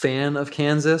fan of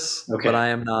Kansas, okay, but I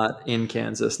am not in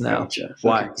Kansas now. Gotcha.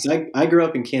 Why? Okay. So I grew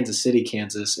up in Kansas City,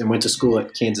 Kansas, and went to school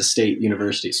at Kansas State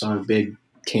University. So I'm a big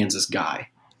Kansas guy.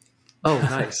 Oh,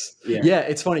 nice. Yeah.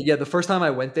 It's funny. Yeah, the first time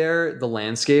I went there, the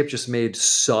landscape just made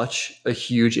such a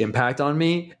huge impact on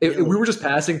me. We were just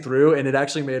passing through, and it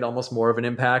actually made almost more of an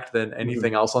impact than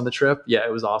anything else on the trip. Yeah,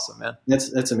 it was awesome, man.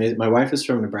 That's amazing. My wife is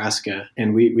from Nebraska,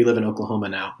 and we live in Oklahoma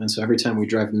now. And so every time we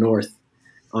drive north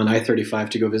on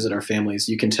I-35 to go visit our families,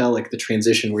 you can tell like the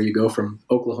transition where you go from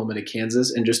Oklahoma to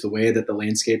Kansas, and just the way that the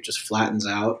landscape just flattens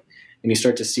out. And you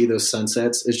start to see those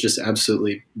sunsets. It's just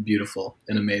absolutely beautiful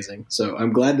and amazing. So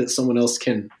I'm glad that someone else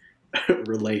can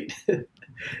relate. And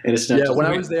it's not. Yeah, when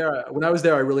I was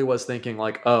there, I really was thinking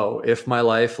like, oh, if my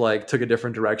life like took a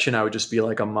different direction, I would just be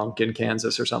like a monk in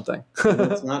Kansas or something.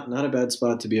 It's not a bad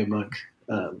spot to be a monk.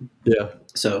 Yeah.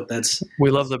 So we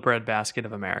love the bread basket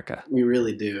of America. We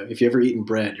really do. If you ever eaten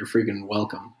bread, you're freaking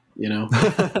welcome.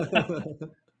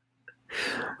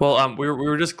 Well, we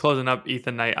were just closing up,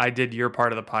 Ethan. I did your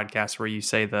part of the podcast where you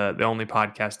say the only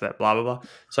podcast that blah blah blah.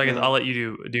 So I guess I'll let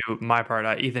you do my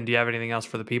part. Ethan, do you have anything else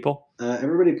for the people?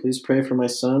 Everybody, please pray for my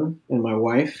son and my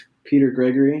wife, Peter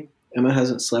Gregory. Emma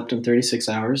hasn't slept in 36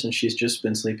 hours, and she's just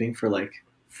been sleeping for like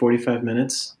 45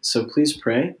 minutes. So please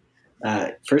pray.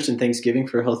 First, in thanksgiving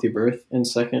for a healthy birth, and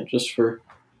second, just for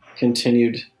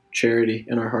continued charity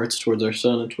in our hearts towards our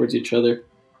son and towards each other.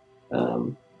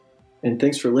 And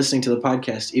thanks for listening to the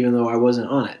podcast, even though I wasn't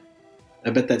on it. I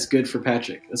bet that's good for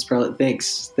Patrick. That's probably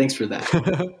thanks for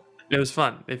that. It was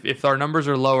fun. If our numbers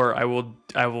are lower, I will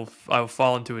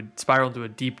spiral into a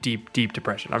deep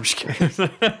depression. I'm just kidding.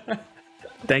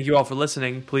 Thank you all for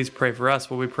listening. Please pray for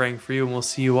us. We'll be praying for you, and we'll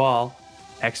see you all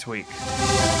next week.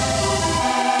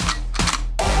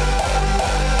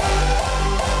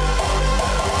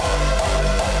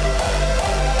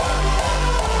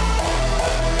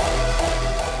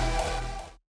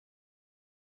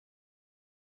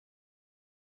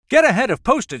 Get ahead of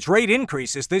postage rate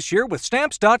increases this year with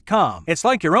Stamps.com. It's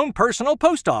like your own personal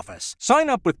post office. Sign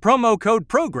up with promo code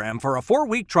PROGRAM for a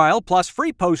 4-week trial plus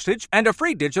free postage and a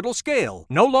free digital scale.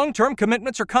 No long-term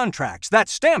commitments or contracts.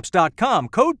 That's Stamps.com,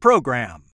 code PROGRAM.